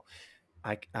 oh,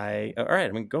 I all right,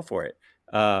 I'm gonna go for it.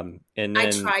 And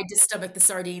I then tried to stomach the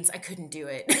sardines. I couldn't do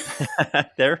it.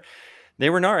 there they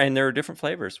were not, and there were different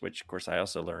flavors, which of course I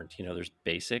also learned. There's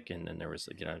basic, and then there was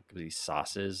these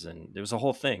sauces, and there was a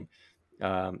whole thing.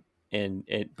 Um,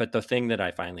 but the thing that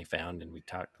I finally found, and we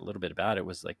talked a little bit about it,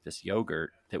 was like this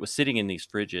yogurt that was sitting in these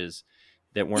fridges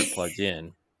that weren't plugged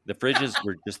in. The fridges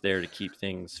were just there to keep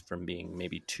things from being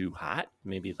maybe too hot.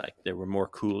 Maybe like there were more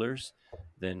coolers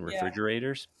than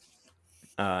refrigerators.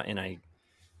 And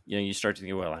you start to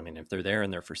think, well, I mean, if they're there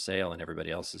and they're for sale and everybody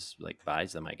else is like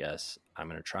buys them, I guess I'm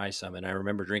going to try some. And I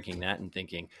remember drinking that and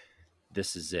thinking,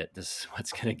 this is it. This is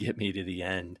what's going to get me to the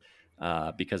end,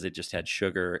 because it just had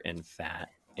sugar and fat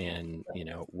and,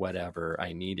 whatever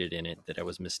I needed in it that I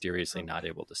was mysteriously not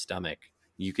able to stomach.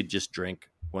 You could just drink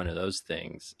one of those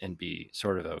things and be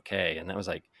sort of okay. And that was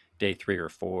like day 3 or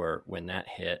 4 when that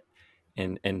hit.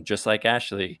 And just like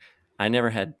Ashley, I never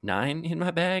had 9 in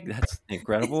my bag. That's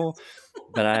incredible.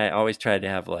 But I always tried to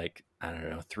have like, I don't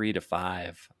know, 3 to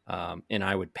 5. And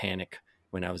I would panic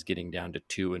when I was getting down to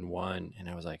 2 and 1. And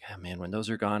I was like, oh man, when those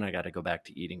are gone, I got to go back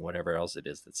to eating whatever else it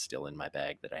is that's still in my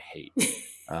bag that I hate.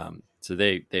 So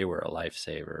they were a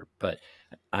lifesaver, but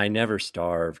I never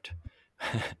starved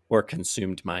or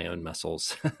consumed my own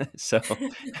muscles. So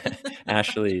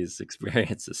Ashley's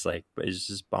experience is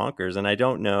just bonkers. And I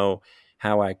don't know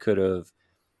how I could have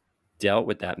dealt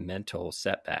with that mental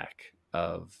setback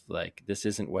of like, this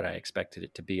isn't what I expected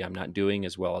it to be. I'm not doing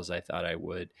as well as I thought I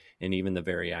would. And even the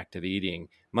very act of eating,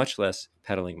 much less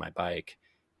pedaling my bike,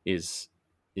 is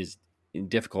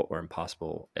difficult or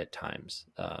impossible at times.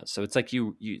 So it's like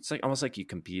it's like almost like you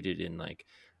competed in like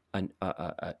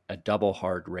a double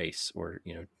hard race, or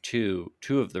two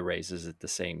of the races at the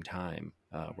same time,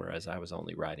 whereas I was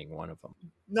only riding one of them.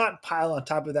 Not pile on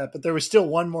top of that, but there was still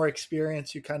one more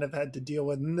experience you kind of had to deal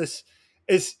with, and this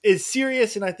is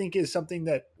serious, and I think is something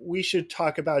that we should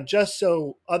talk about, just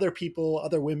so other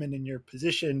women in your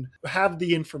position have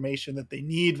the information that they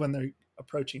need when they're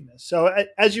approaching this. So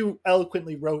as you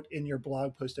eloquently wrote in your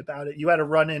blog post about it, you had a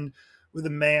run-in with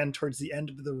a man towards the end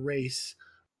of the race.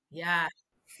 Yeah.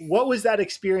 What was that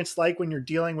experience like when you're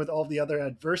dealing with all the other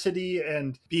adversity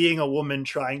and being a woman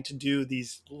trying to do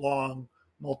these long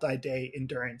multi-day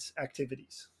endurance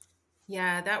activities?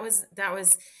 Yeah, that was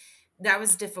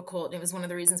difficult. It was one of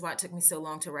the reasons why it took me so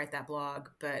long to write that blog.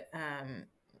 But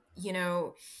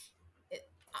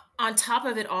on top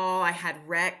of it all, I had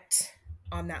wrecked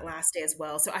on that last day as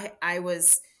well. So I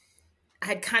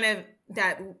had kind of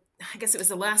that, I guess it was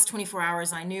the last 24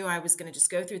 hours. I knew I was going to just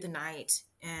go through the night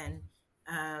and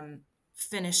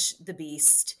finish the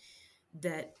beast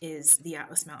that is the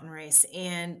Atlas Mountain Race.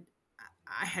 And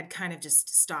I had kind of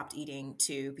just stopped eating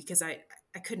too, because I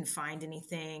couldn't find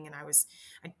anything. And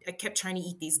I kept trying to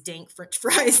eat these dank French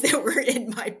fries that were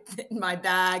in my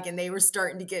bag, and they were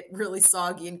starting to get really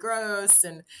soggy and gross.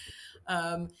 And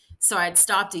so I had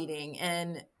stopped eating,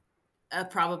 and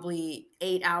probably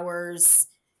 8 hours,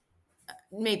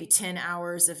 maybe 10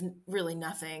 hours of really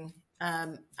nothing.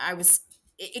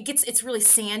 It's really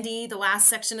sandy, the last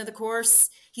section of the course.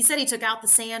 He said he took out the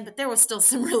sand, but there was still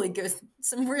some really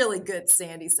good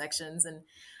sandy sections. And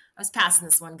I was passing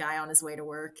this one guy on his way to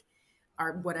work,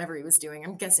 or whatever he was doing.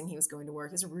 I'm guessing he was going to work.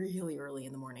 It was really early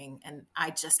in the morning, and I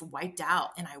just wiped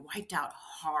out, and I wiped out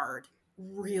hard,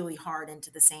 really hard into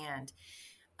the sand.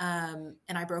 And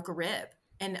I broke a rib,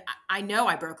 and I know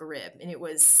I broke a rib, and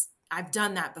I've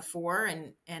done that before,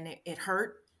 and it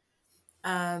hurt.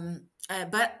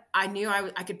 But I knew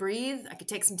I could breathe. I could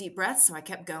take some deep breaths. So I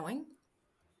kept going.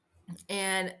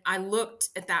 And I looked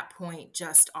at that point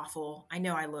just awful. I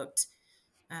know I looked,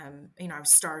 I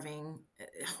was starving,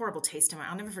 a horrible taste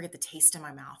I'll never forget the taste in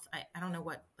my mouth. I don't know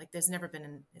what, like, there's never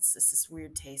been, it's just this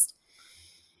weird taste.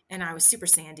 And I was super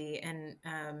sandy and,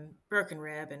 broken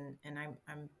rib. And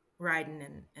I'm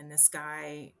riding, and this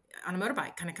guy on a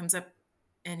motorbike kind of comes up,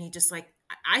 and he just like,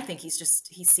 I think he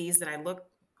sees that I look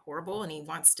horrible, and he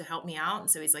wants to help me out. And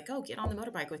so he's like, oh, get on the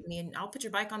motorbike with me, and I'll put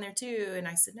your bike on there too. And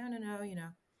I said, no,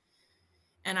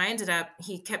 And I ended up,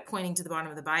 he kept pointing to the bottom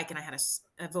of the bike, and I had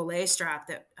a volet strap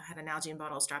that I had an Nalgene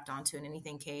bottle strapped onto an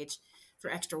anything cage for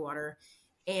extra water.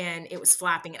 And it was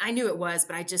flapping. And I knew it was,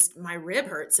 but my rib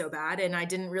hurt so bad, and I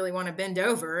didn't really want to bend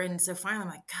over. And so finally I'm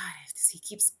like, God, he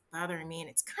keeps bothering me, and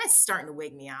it's kind of starting to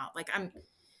wig me out. Like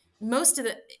most of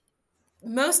the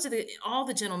all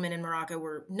the gentlemen in Morocco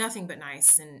were nothing but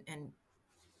nice and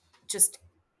just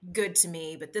good to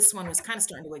me. But this one was kind of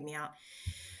starting to wig me out.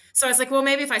 So I was like, well,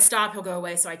 maybe if I stop, he'll go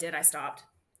away. So I did. I stopped.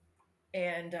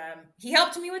 And he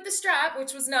helped me with the strap,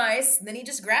 which was nice. And then he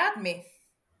just grabbed me,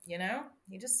 he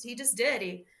just did.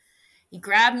 He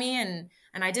grabbed me, and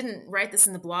I didn't write this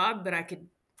in the blog, but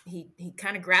he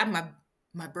kind of grabbed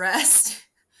my breast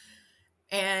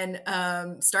and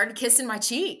started kissing my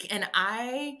cheek. And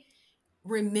I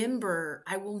remember,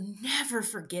 I will never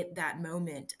forget that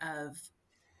moment of,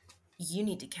 you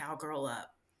need to cowgirl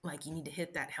up. Like, you need to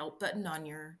hit that help button on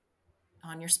your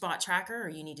spot tracker, or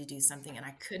you need to do something. And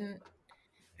I couldn't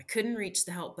reach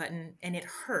the help button, and it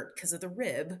hurt because of the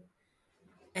rib.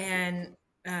 And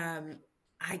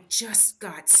I just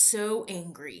got so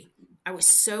angry. I was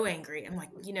so angry. I'm like,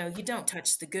 you don't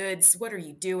touch the goods. What are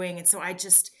you doing? And so I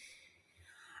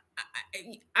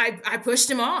pushed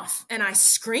him off, and I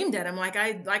screamed at him. Like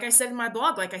I said in my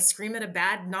blog, like I scream at a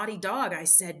bad, naughty dog. I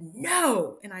said,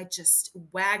 no. And I just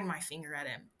wagged my finger at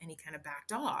him, and he kind of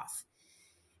backed off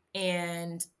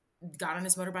and got on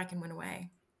his motorbike and went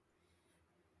away.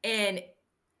 And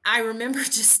I remember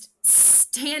just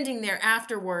standing there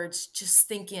afterwards, just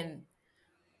thinking,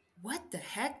 what the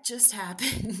heck just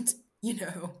happened?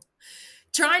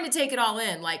 Trying to take it all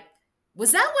in. Like,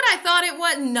 was that what I thought it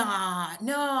was?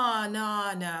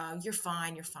 No. You're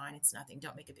fine. It's nothing.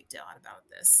 Don't make a big deal out about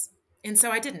this. And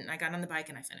so I didn't. I got on the bike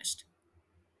and I finished.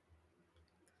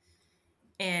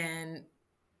 And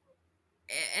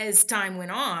as time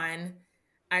went on,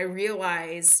 I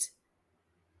realized,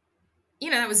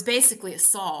 that was basically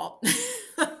assault.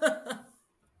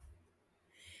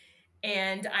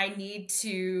 And I need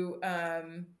to, I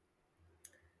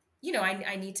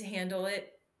need to handle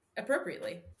it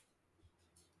appropriately.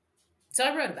 So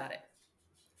I wrote about it.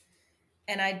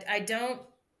 And I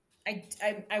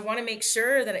want to make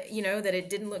sure that, that it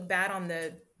didn't look bad on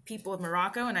the people of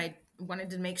Morocco. And I wanted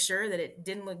to make sure that it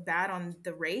didn't look bad on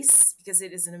the race, because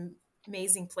it is an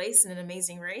amazing place and an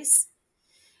amazing race.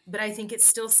 But I think it's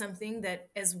still something that,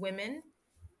 as women,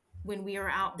 when we are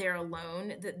out there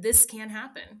alone, that this can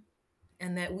happen,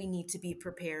 and that we need to be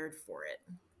prepared for it.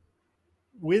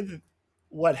 With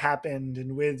what happened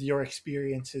and with your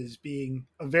experiences being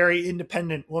a very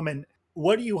independent woman,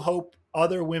 what do you hope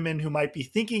other women who might be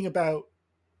thinking about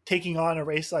taking on a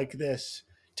race like this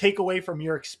take away from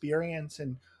your experience?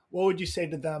 And what would you say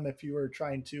to them if you were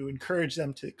trying to encourage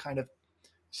them to kind of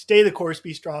stay the course,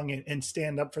 be strong, and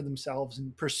stand up for themselves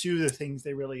and pursue the things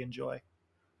they really enjoy?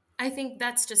 I think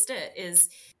that's just it. Is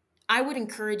I would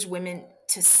encourage women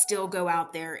to still go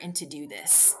out there and to do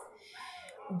this,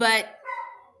 but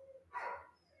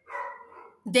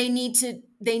they need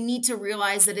to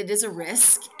realize that it is a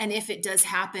risk. And if it does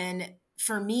happen,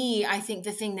 for me, I think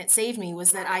the thing that saved me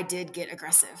was that I did get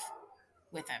aggressive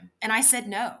with him, and I said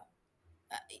no.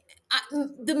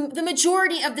 The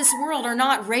majority of this world are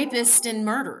not rapists and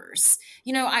murderers.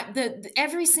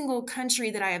 Every single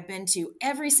country that I have been to,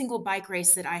 every single bike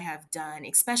race that I have done,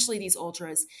 especially these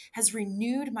ultras, has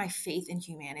renewed my faith in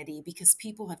humanity, because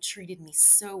people have treated me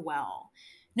so well,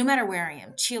 no matter where I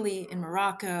am, Chile, in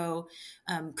Morocco,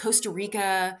 Costa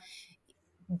Rica.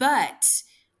 But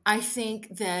I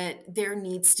think that there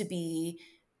needs to be,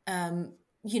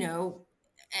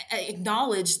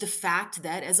 acknowledge the fact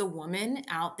that, as a woman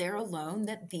out there alone,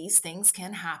 that these things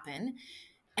can happen,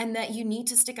 and that you need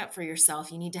to stick up for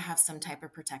yourself. You need to have some type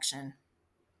of protection,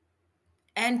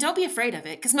 and don't be afraid of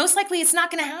it, because most likely it's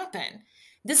not going to happen.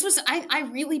 I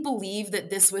really believe that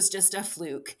this was just a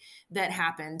fluke that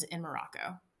happened in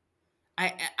Morocco.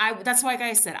 That's why, like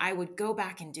I said, I would go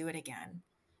back and do it again.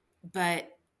 But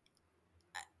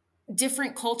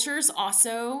different cultures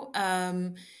also,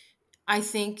 I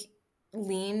think,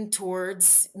 lean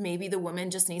towards maybe the woman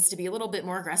just needs to be a little bit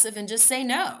more aggressive and just say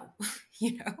no.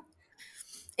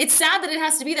 It's sad that it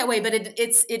has to be that way, but it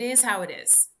is how it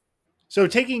is. So,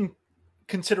 taking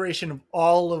consideration of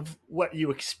all of what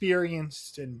you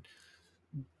experienced and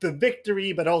the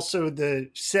victory, but also the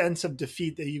sense of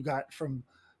defeat that you got from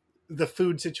the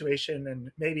food situation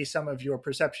and maybe some of your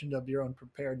perception of your own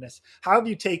preparedness, how have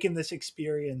you taken this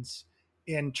experience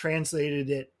and translated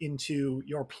it into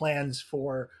your plans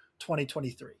for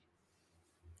 2023?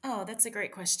 Oh, that's a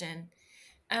great question.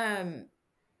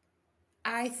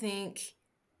 I think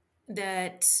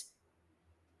that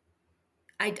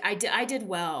I did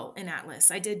well in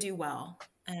Atlas. I did do well.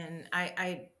 And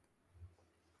I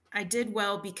did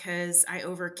well because I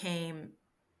overcame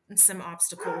some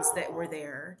obstacles that were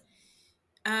there.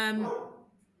 Um,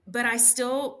 but I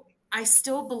still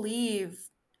believe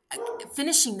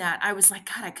finishing that, I was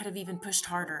like, God, I could have even pushed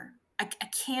harder. I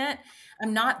can't,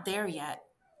 I'm not there yet.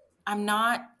 I'm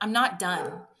not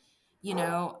done. You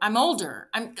know, I'm older.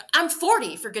 I'm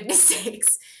 40 for goodness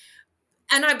sakes.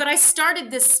 But I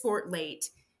started this sport late,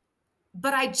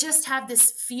 but I just have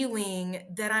this feeling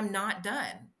that I'm not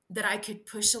done, that I could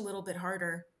push a little bit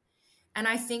harder. And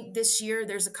I think this year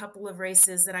there's a couple of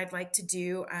races that I'd like to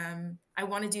do. I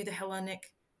want to do the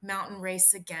Hellenic Mountain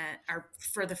Race again, or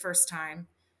for the first time,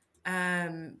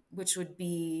 which would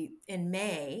be in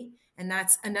May. And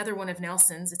that's another one of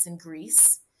Nelson's. It's in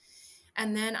Greece.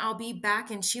 And then I'll be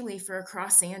back in Chile for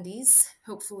Across Andes,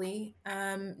 hopefully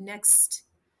next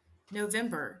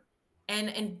November.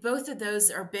 And both of those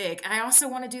are big. I also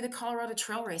want to do the Colorado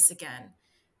Trail Race again.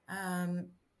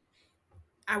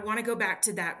 I want to go back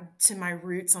to to my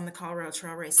roots on the Colorado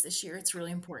Trail Race this year. It's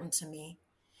really important to me.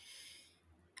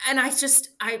 And I think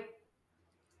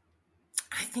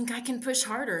I can push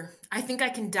harder. I think I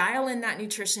can dial in that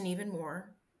nutrition even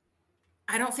more.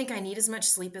 I don't think I need as much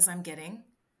sleep as I'm getting.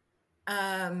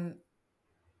 And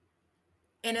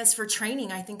as for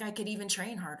training, I think I could even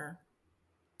train harder.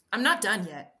 I'm not done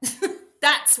yet.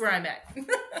 That's where I'm at.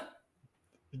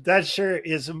 That sure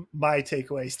is my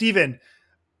takeaway. Stephen,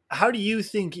 how do you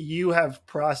think you have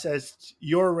processed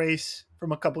your race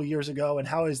from a couple years ago, and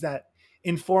how has that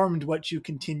informed what you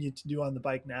continue to do on the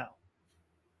bike now?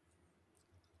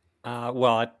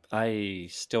 Well, I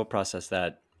still process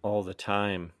that all the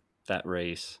time, that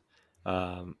race.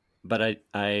 But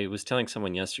I was telling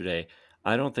someone yesterday,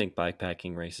 I don't think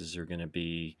bikepacking races are going to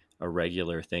be a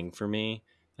regular thing for me.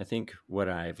 I think what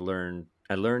I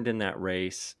learned in that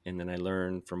race, and then I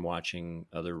learned from watching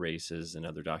other races and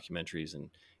other documentaries,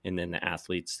 and then the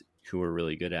athletes who are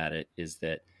really good at it, is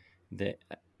that they,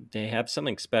 they have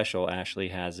something special. Ashley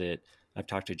has it. I've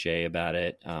talked to Jay about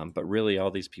it, but really all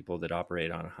these people that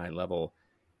operate on a high level,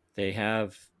 they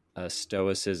have a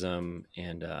stoicism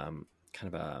and kind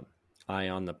of a eye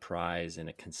on the prize and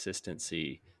a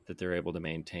consistency that they're able to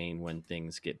maintain when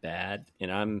things get bad.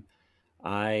 And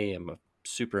I am a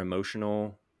super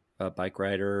emotional bike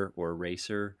rider or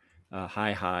racer,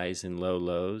 high highs and low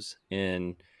lows,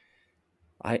 and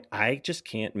I just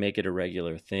can't make it a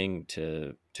regular thing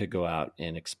to go out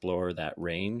and explore that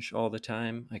range all the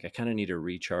time. Like I kind of need to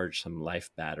recharge some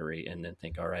life battery and then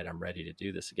think, all right, I'm ready to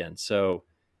do this again. So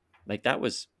like that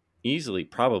was easily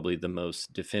probably the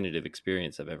most definitive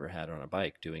experience I've ever had on a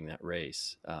bike doing that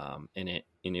race. And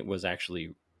it was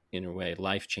actually in a way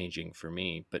life changing for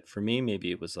me. But for me,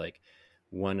 maybe it was like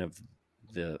one of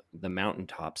the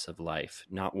mountaintops of life,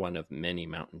 not one of many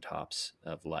mountaintops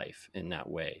of life in that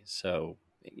way. So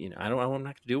I'm not going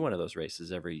to do one of those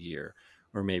races every year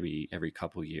or maybe every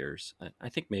couple years. I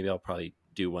think maybe I'll probably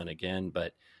do one again,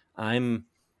 but I'm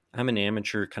an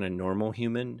amateur kind of normal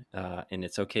human, and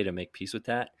it's okay to make peace with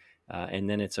that. And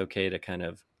then it's okay to kind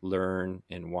of learn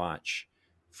and watch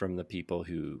from the people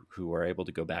who are able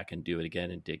to go back and do it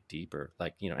again and dig deeper.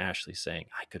 Like, Ashley saying,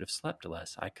 I could have slept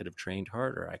less, I could have trained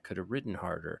harder, I could have ridden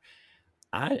harder.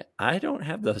 I don't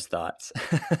have those thoughts.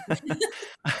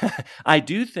 I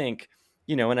do think,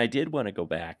 and I did want to go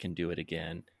back and do it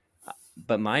again.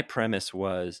 But my premise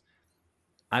was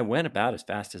I went about as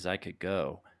fast as I could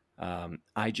go.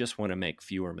 I just want to make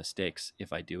fewer mistakes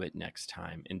if I do it next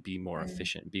time and be more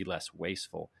efficient, be less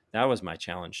wasteful. That was my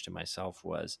challenge to myself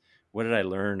was, what did I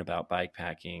learn about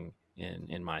bikepacking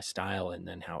in my style and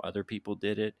then how other people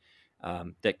did it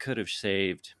that could have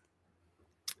saved,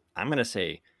 I'm going to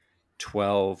say,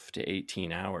 12 to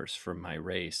 18 hours from my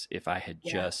race if I had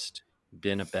just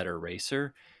been a better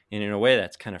racer. And in a way,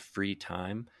 that's kind of free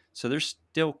time. So there's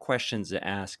still questions to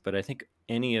ask, but I think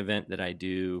any event that I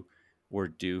do or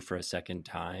do for a second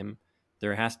time,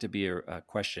 there has to be a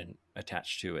question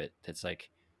attached to it that's like,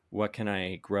 what can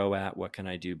I grow at? What can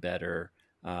I do better?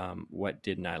 What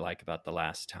didn't I like about the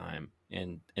last time?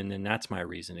 And then that's my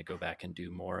reason to go back and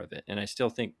do more of it. And I still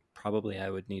think probably I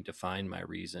would need to find my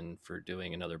reason for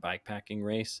doing another bikepacking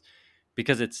race,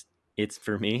 because it's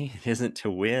for me, it isn't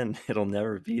to win. It'll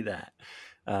never be that.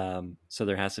 So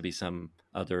there has to be some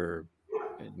other,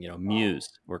 muse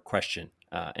or question.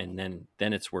 And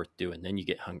then it's worth doing. Then you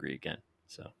get hungry again.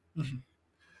 So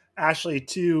Ashley,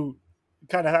 to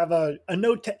kind of have a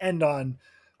note to end on,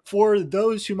 for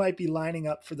those who might be lining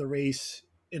up for the race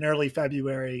in early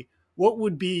February, what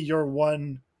would be your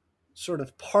one sort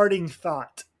of parting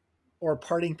thought or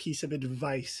parting piece of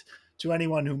advice to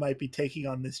anyone who might be taking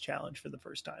on this challenge for the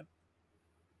first time?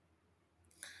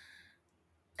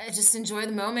 Just enjoy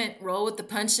the moment, roll with the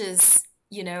punches,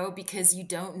 because you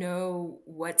don't know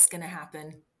what's going to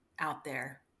happen out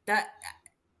there.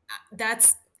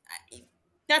 That's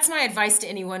my advice to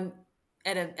anyone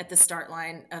at the start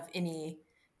line of any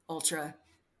ultra.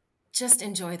 Just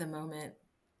enjoy the moment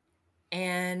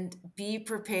and be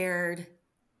prepared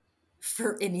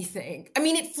for anything. I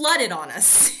mean, it flooded on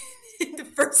us the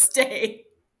first day.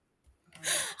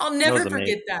 I'll never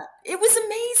forget that. It was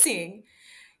amazing.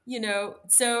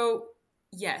 So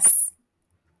yes,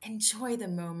 enjoy the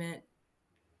moment.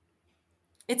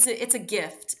 It's a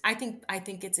gift. I think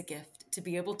it's a gift. To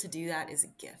be able to do that is a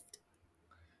gift.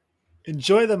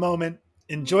 Enjoy the moment.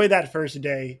 Enjoy that first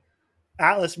day.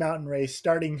 Atlas Mountain Race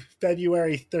starting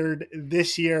February 3rd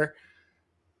this year.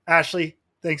 Ashley,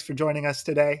 thanks for joining us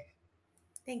today.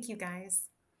 Thank you, guys.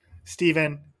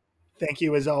 Stephen, thank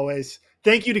you as always.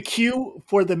 Thank you to Q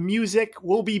for the music.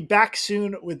 We'll be back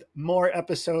soon with more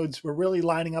episodes. We're really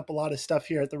lining up a lot of stuff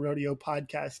here at the Rodeo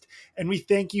Podcast. And we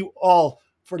thank you all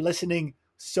for listening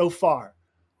so far.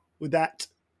 With that,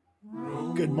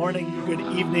 good morning, good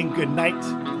evening, good night,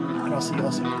 and I'll see you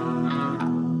all soon.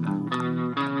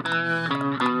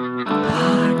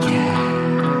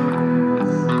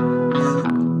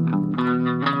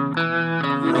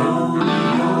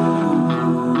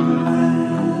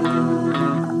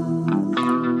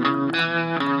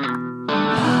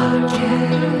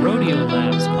 Rodeo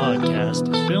Labs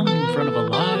podcast is filmed